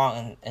was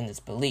wrong in this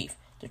belief.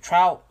 The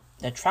trial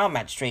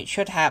magistrate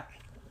should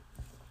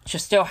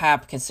still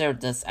have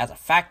considered this as a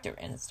factor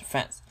in his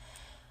defense.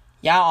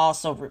 Yao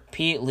also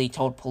repeatedly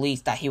told police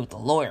that he was a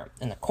lawyer,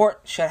 and the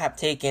court should have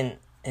taken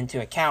into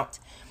account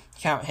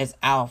his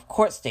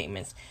out-of-court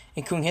statements,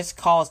 including his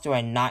calls to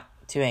a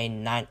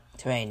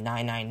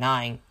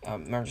 999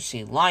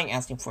 emergency line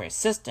asking for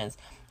assistance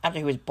after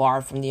he was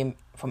barred from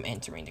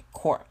entering the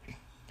court.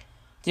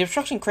 The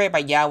obstruction created by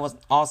Yao was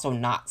also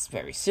not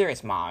very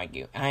serious, Ma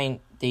argued,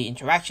 and the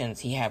interactions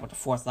he had with the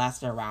force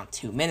lasted around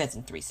 2 minutes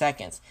and 3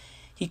 seconds.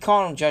 He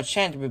called on Judge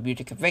Chen to review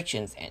the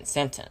convictions and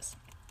sentence.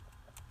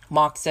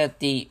 Mark said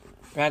the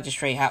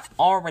magistrate had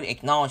already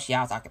acknowledged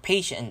Yao's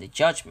occupation in the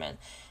judgment,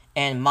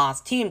 and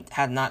Ma's team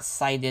had not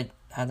cited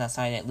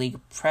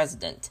legal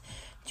precedent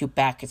to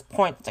back his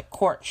point that the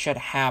court should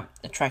have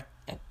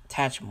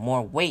attached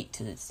more weight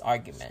to this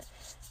argument.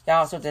 Yao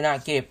also did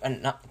not give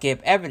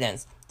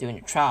evidence during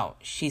the trial.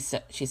 She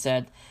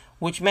said,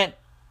 which meant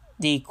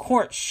the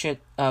court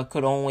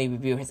could only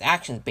review his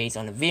actions based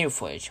on the video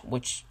footage,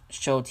 which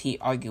showed he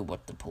argued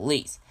with the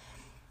police.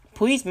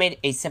 Police made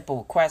a simple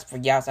request for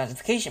Yao's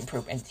identification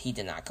proof, and he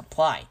did not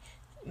comply,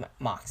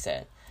 Mock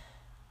said.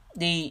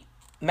 The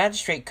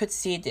magistrate could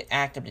see the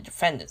act of the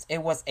defendants.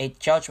 It was a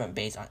judgment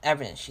based on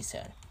evidence, she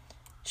said.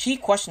 She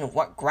questioned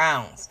what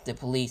grounds the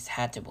police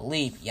had to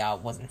believe Yao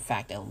was in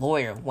fact a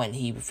lawyer when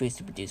he refused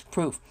to produce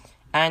proof,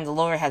 and the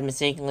lawyer had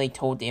mistakenly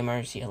told the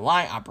emergency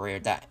line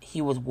operator that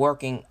he was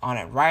working on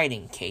a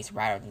rioting case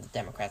rather than the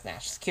Democrats'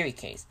 national security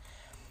case.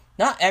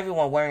 Not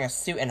everyone wearing a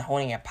suit and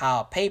holding a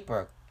pile of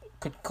paper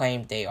could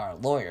claim they are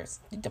lawyers,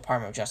 the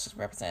Department of Justice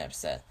representative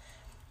said.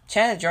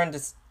 Chan adjourned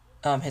his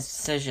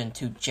decision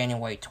to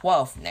January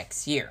 12th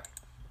next year.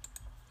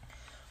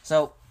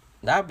 So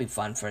that would be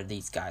fun for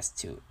these guys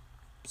to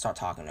start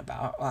talking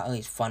about, or at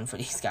least fun for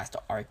these guys to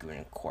argue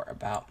in court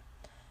about.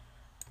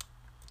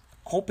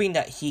 Hoping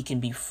that he can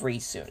be free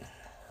soon.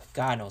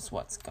 God knows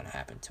what's going to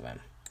happen to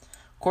him.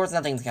 Of course,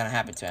 nothing's going to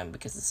happen to him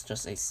because it's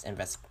just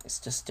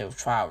still a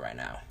trial right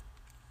now.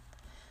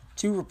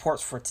 2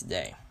 reports for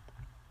today.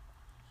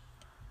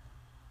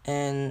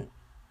 And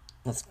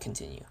let's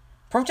continue.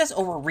 Protests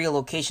over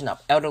relocation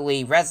of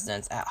elderly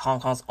residents at Hong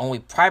Kong's only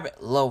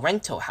private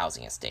low-rental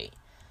housing estate.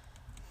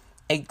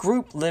 A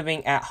group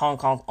living at Hong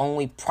Kong's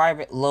only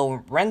private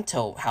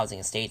low-rental housing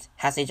estate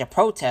has staged a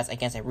protest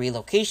against a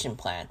relocation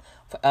plan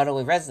for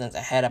elderly residents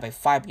ahead of a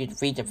 5-year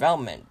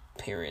redevelopment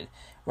period.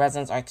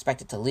 Residents are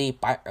expected to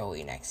leave by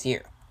early next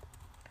year.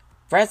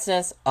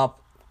 Residents of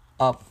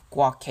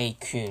Guo Kei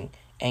Kun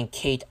and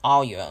Kate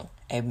Aoyang,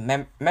 a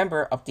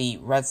member of the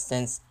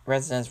residents'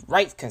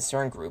 rights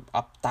concern group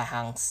of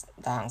Dahang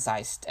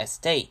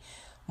Estate,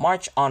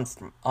 marched on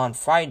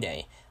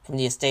Friday from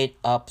the estate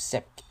of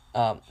Sip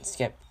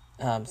Kip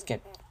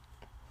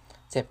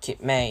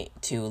Mei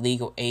to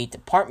Legal Aid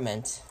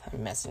Department.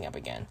 I'm messing up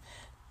again.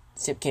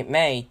 Sip Kip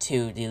Mei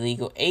to the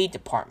Legal Aid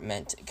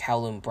Department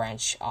Kowloon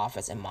branch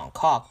office in Mong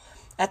Kok,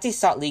 as they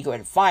sought legal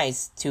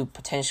advice to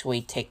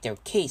potentially take their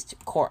case to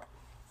court.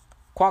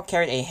 Kwok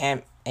carried a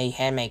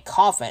handmade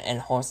coffin and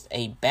hoisted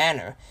a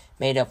banner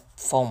made of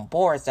foam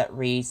boards that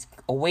reads,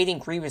 "Awaiting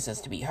grievances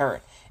to be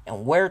heard,"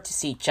 and "Where to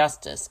seek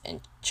justice"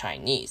 in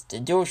Chinese. The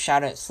duo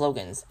shouted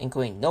slogans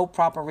including "No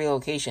proper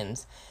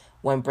relocations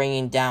when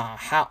bringing down a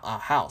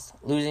house,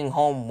 losing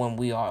home when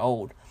we are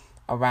old,"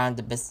 around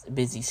the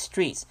busy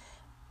streets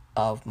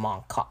of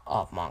Mong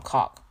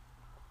Kok.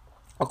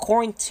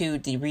 According to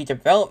the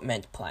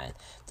redevelopment plan,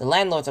 the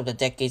landlords of the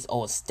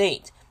decades-old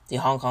estate, the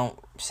Hong Kong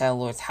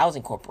Settlers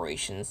Housing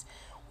Corporations,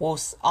 will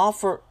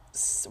offer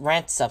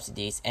rent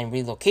subsidies and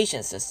relocation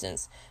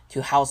assistance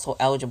to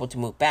households eligible to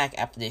move back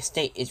after the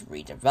estate is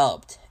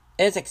redeveloped.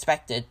 It is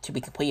expected to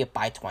be completed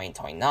by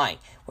 2029,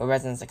 with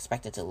residents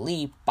expected to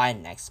leave by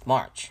next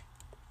March.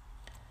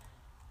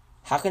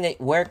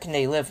 Where can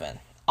they live in?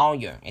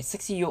 Aoyang, a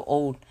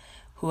 60-year-old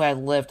who had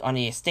lived on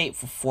the estate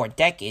for 4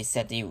 decades,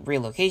 said the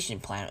relocation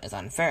plan is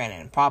unfair and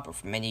improper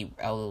for many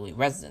elderly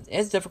residents. It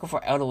is difficult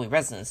for elderly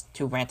residents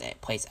to rent a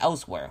place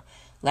elsewhere.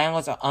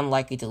 Landlords are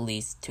unlikely to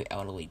lease to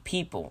elderly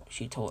people,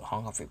 she told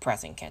Hong Kong Free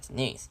Press in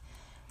Cantonese.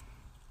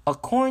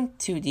 According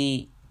to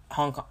the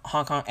Hong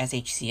Kong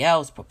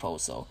SHCL's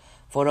proposal,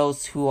 for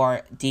those who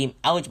are deemed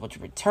eligible to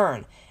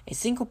return, a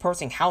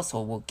single-person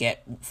household will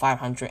get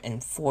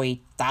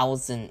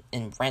 $540,000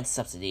 in rent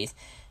subsidies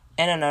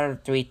and another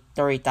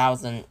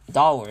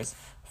 $30,000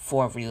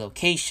 for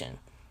relocation.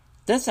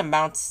 This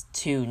amounts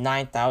to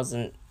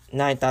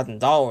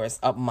 $9,000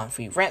 of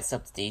monthly rent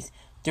subsidies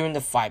during the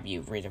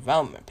 5-year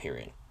redevelopment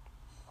period.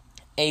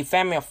 A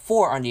family of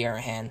 4, on the other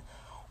hand,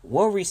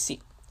 will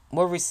receive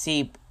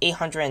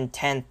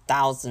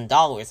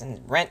 $810,000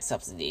 in rent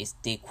subsidies,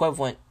 the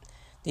equivalent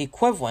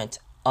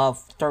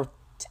of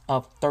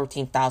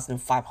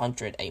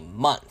 $13,500 a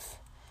month.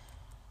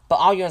 But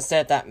Aoyang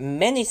said that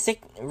many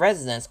sick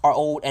residents are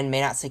old and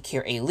may not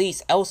secure a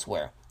lease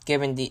elsewhere,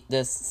 given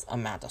this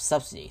amount of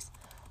subsidies.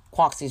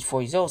 Kwok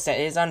 64 said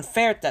it is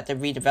unfair that the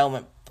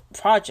redevelopment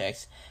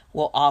projects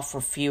will offer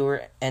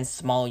fewer and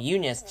small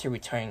units to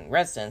returning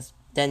residents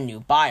than new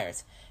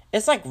buyers.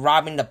 It's like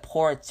robbing the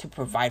poor to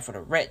provide for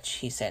the rich,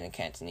 he said in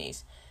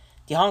Cantonese.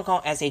 The Hong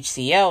Kong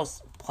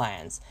SHCL's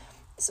plans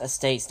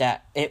states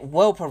that it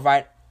will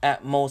provide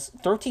at most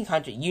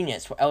 1,300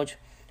 units for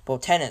eligible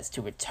tenants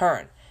to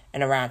return,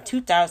 and around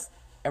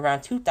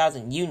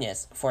 2,000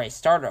 units for a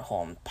starter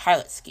home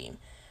pilot scheme.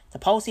 The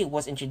policy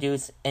was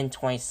introduced in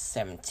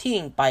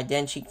 2017 by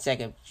then Chief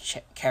Executive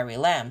Carrie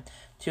Lam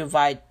to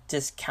provide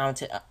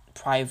discounted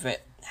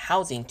private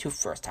housing to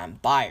first-time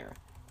buyers.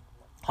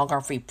 Hong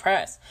Kong Free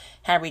Press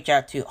had reached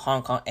out to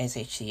Hong Kong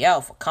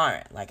SHCL for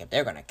comment, like if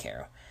they're gonna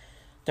care.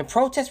 The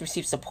protest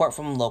received support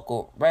from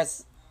local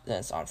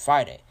residents on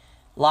Friday.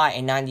 Lai,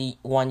 a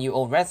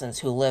 91-year-old resident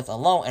who lived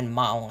alone in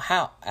Ma On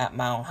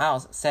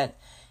House, said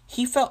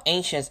he felt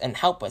anxious and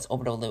helpless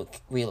over the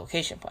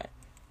relocation plan.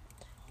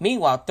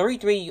 Meanwhile,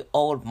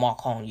 33-year-old Ma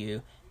Kong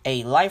Yu,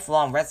 a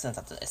lifelong resident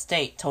of the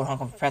estate, told Hong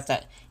Kong Free Press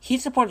that he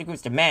supported the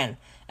group's demand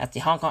as the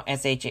Hong Kong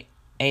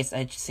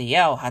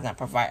SHCL has not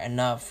provided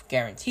enough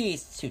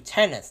guarantees to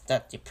tenants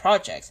that the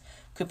projects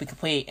could be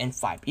completed in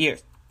 5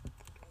 years.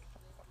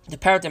 The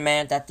pair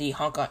demanded that the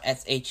Hong Kong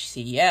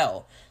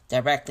SHCL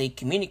directly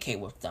communicate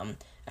with them,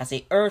 as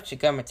they urged the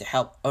government to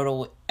help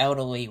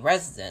elderly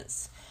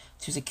residents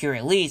to secure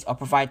a lease or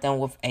provide them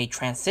with a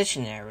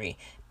transitionary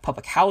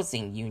public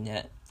housing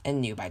unit in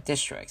nearby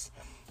districts.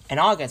 In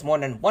August, more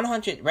than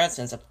 100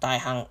 residents of Da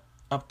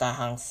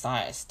Hang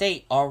Sai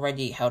Estate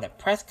already held a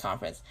press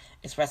conference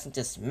expressing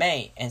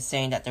dismay and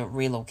saying that the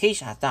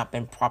relocation has not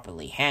been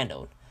properly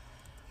handled.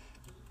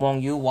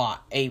 Wong Yu-Hua,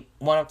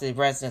 one of the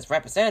residents'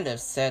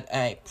 representatives, said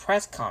at a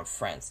press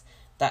conference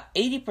that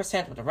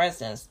 80% of the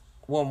residents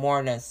were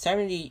more than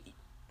 70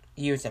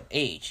 years of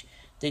age.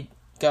 The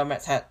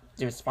government had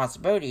the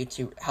responsibility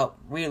to help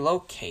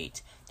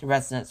relocate the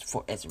residents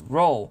for its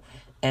role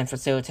in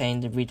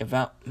facilitating the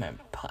redevelopment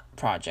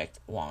project,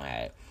 Wong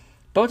added.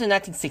 Built in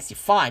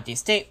 1965, the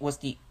estate was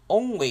the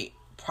only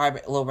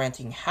private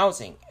low-renting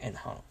housing in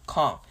Hong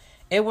Kong.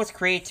 It was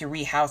created to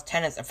rehouse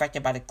tenants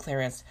affected by the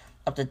clearance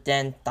of the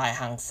then Da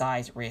Hang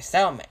Sai's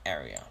resettlement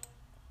area.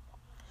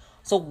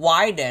 So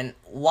why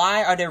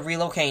are they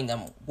relocating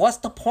them? What's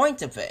the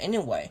point of it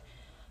anyway?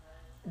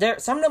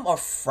 Some of them are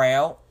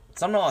frail,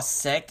 some of them are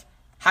sick.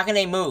 How can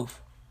they move?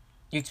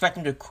 You expect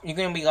them to? You're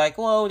gonna be like,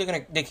 well,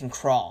 they can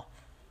crawl.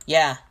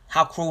 Yeah,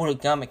 how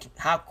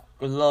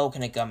low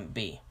can the government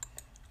be?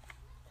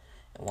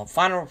 And one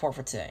final report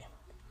for today.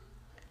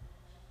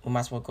 We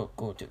might as well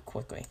go through it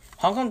quickly.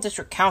 Hong Kong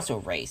District Council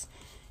race.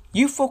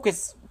 Youth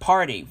Focus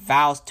Party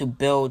vows to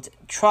build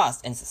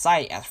trust in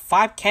society as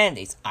 5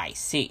 candidates eye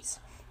seats.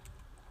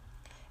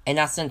 A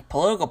nascent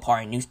political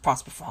party, News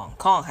Prospect for Hong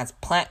Kong,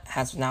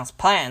 has announced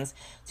plans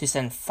to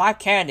send 5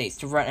 candidates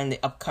to run in the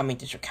upcoming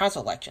district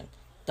council election.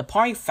 The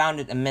party,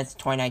 founded amidst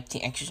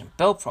 2019 Extradition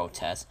Bill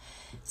protests,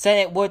 said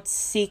it would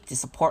seek the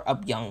support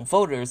of young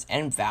voters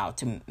and vow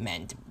to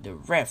mend the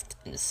rift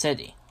in the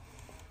city.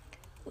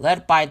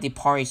 Led by the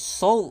party's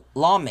sole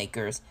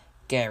lawmakers,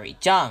 Gary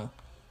Zhang,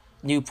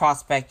 New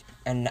Prospect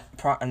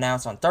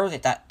announced on Thursday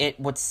that it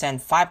would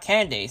send 5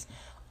 candidates,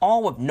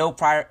 all with no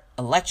prior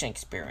election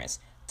experience,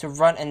 to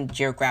run in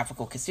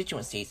geographical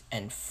constituencies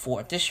and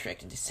 4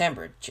 districts in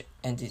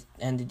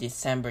the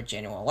December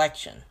general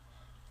election.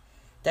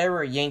 There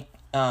were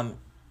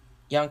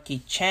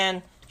Yankee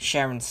Chan,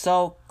 Sharon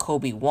So,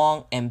 Kobe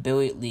Wong, and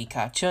Billy Lee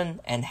Ka-chun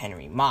and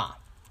Henry Ma.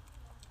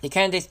 The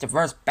candidates'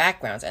 diverse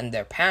backgrounds and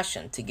their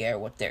passion, together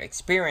with their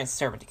experience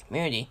serving the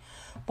community,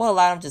 will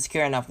allow them to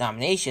secure enough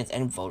nominations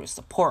and voter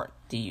support,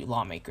 the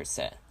lawmakers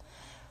said.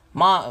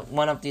 Ma,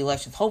 one of the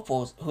election's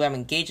hopefuls who have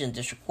engaged in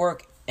district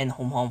work in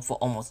Hong Kong for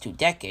almost 2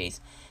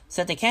 decades,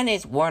 said the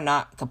candidates were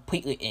not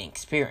completely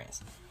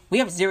inexperienced. We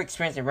have 0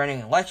 experience in running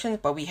elections,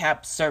 but we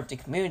have served the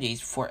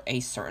communities for a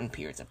certain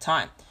period of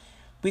time.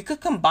 We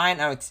could combine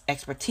our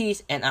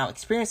expertise and our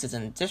experiences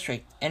in the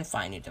district and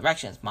find new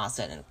directions, Ma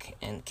said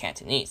in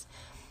Cantonese.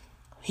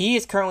 He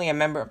is currently a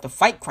member of the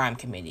Fight Crime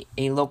Committee,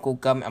 a local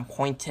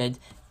government-appointed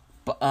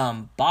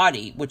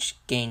body which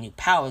gained new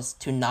powers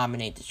to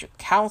nominate district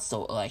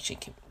council election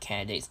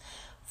candidates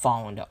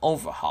following the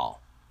overhaul.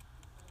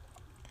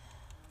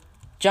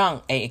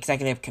 Zhang, an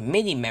executive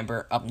committee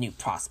member of New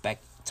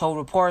Prospect, told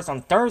reporters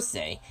on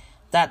Thursday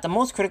that the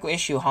most critical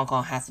issue Hong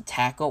Kong has to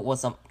tackle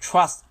was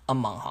trust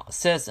among Hong Kong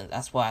citizens,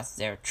 as well as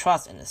their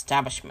trust in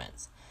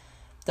establishments.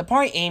 The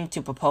party aimed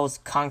to propose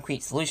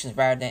concrete solutions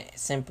rather than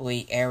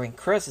simply airing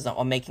criticism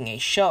or making a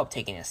show of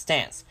taking a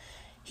stance.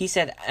 He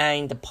said,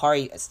 and the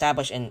party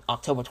established in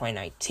October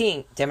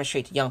 2019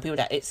 demonstrated to young people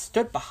that it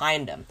stood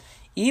behind them,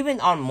 even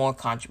on more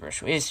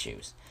controversial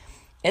issues.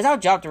 It's our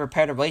job to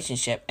repair the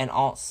relationship and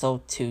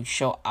also to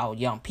show our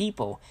young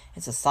people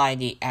and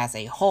society as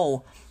a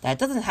whole that it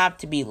doesn't have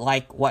to be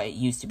like what it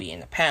used to be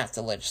in the past,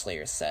 the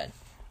legislator said.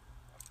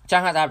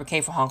 Zhang has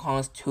advocated for Hong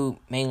Kong's 2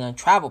 mainland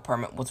travel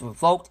permit was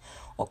revoked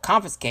or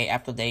confiscated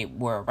after they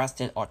were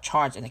arrested or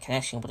charged in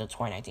connection with the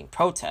 2019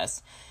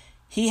 protests.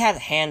 He had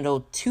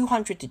handled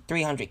 200 to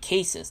 300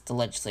 cases, the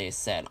legislator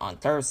said on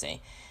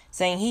Thursday.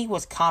 saying he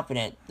was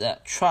confident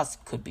that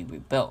trust could be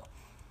rebuilt.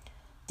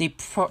 The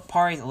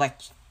party's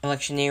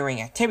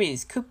electioneering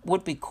activities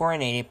would be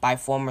coordinated by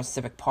former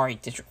Civic Party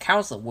District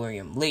Councilor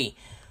William Lee,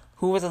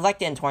 who was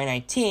elected in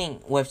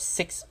 2019 with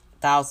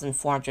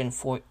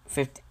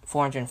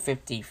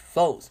 6,450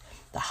 votes,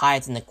 the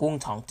highest in the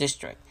Guangdong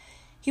district.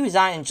 He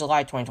resigned in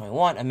July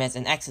 2021 amidst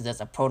an exodus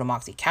of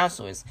pro-democracy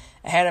councillors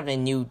ahead of a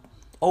new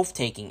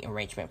oath-taking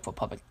arrangement for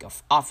public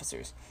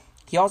officers.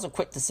 He also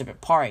quit the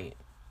Civic Party,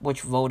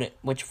 which voted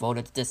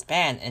to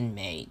disband in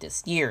May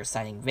this year,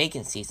 citing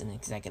vacancies in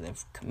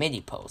executive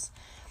committee posts.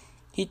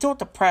 He told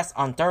the press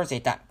on Thursday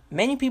that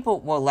many people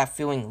were left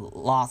feeling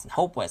lost and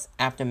hopeless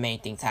after many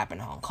things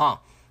happened in Hong Kong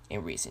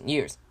in recent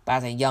years. But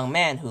as a young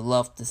man who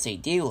loved the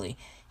state dearly,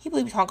 he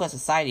believes Hong Kong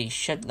society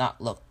should not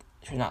look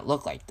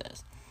like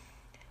this.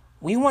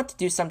 We want to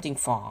do something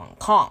for Hong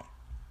Kong,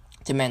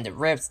 to mend the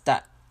rifts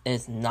that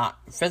is not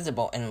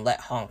visible and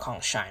let Hong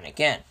Kong shine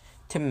again.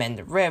 To mend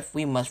the rift,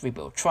 we must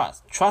rebuild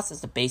trust. Trust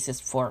is the basis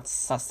for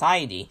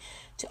society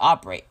to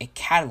operate, a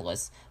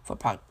catalyst for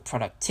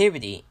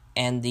productivity,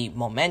 and the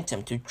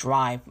momentum to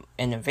drive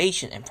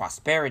innovation and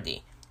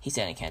prosperity, he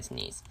said in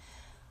Cantonese.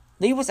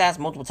 Lee was asked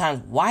multiple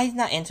times why he did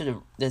not enter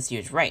this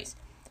year's race.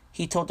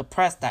 He told the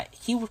press that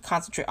he would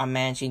concentrate on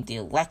managing the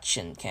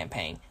election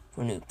campaign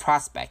for New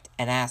Prospect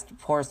and asked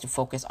reporters to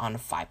focus on the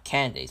 5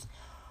 candidates.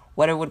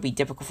 Whether it would be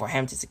difficult for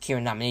him to secure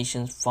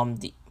nominations from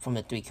the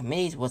 3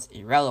 committees was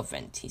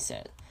irrelevant, he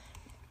said.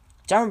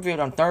 John revealed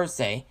on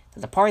Thursday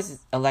that the party's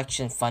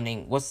election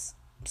funding was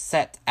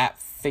set at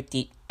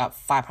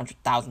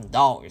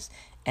 $500,000,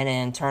 and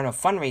an internal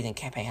fundraising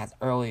campaign has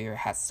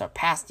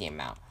surpassed the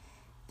amount.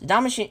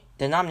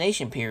 The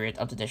nomination period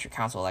of the district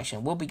council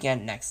election will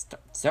begin next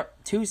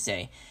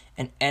Tuesday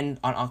and end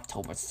on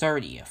October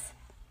 30th.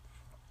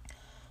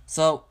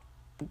 So,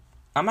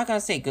 I'm not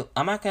gonna say this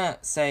and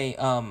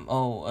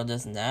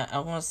that.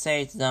 I'm gonna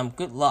say to them,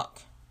 good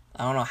luck.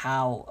 I don't know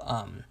how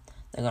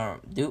they're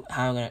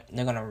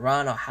gonna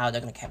run or how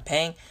they're gonna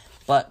campaign,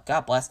 but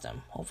God bless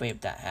them. Hopefully,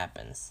 if that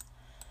happens.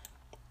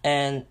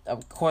 And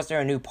of course, they're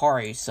a new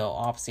party, so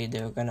obviously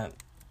they're gonna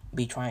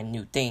be trying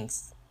new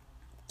things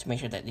to make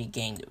sure that they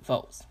gain the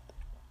votes.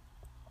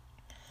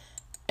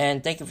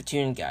 And thank you for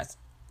tuning in, guys.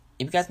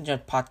 If you guys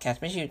enjoyed the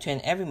podcast, make sure you tune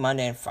in every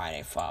Monday and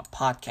Friday for our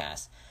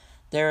podcast.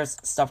 There's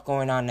stuff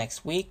going on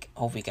next week.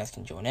 Hopefully you guys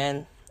can join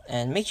in.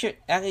 And make sure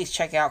at least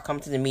check out, come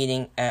to the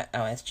meeting at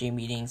our SG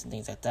meetings and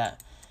things like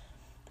that.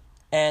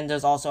 And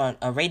there's also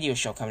a radio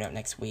show coming up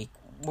next week.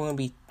 We're going to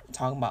be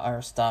talking about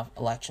other stuff,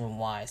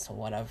 election-wise or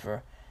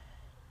whatever.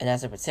 And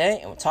that's it for today,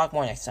 and we'll talk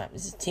more next time.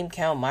 This is Team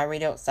Cal, My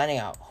Radio, signing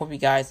out. Hope you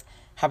guys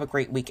have a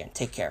great weekend.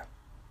 Take care.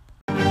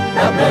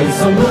 Đáp lời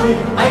sông núi,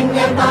 anh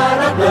em ta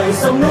đáp lời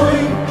sông núi,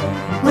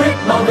 quyết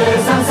bảo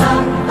vệ Giang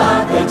Sang,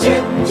 ta thể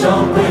chết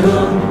cho quê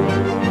hương.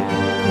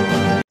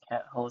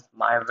 Can't host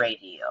My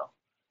Radio.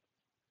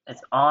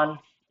 It's on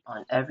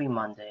every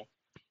Monday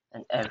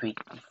and every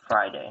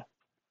Friday.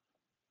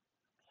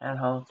 Can't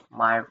host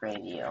My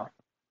Radio.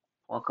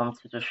 Welcome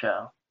to the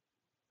show.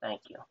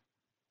 Thank you.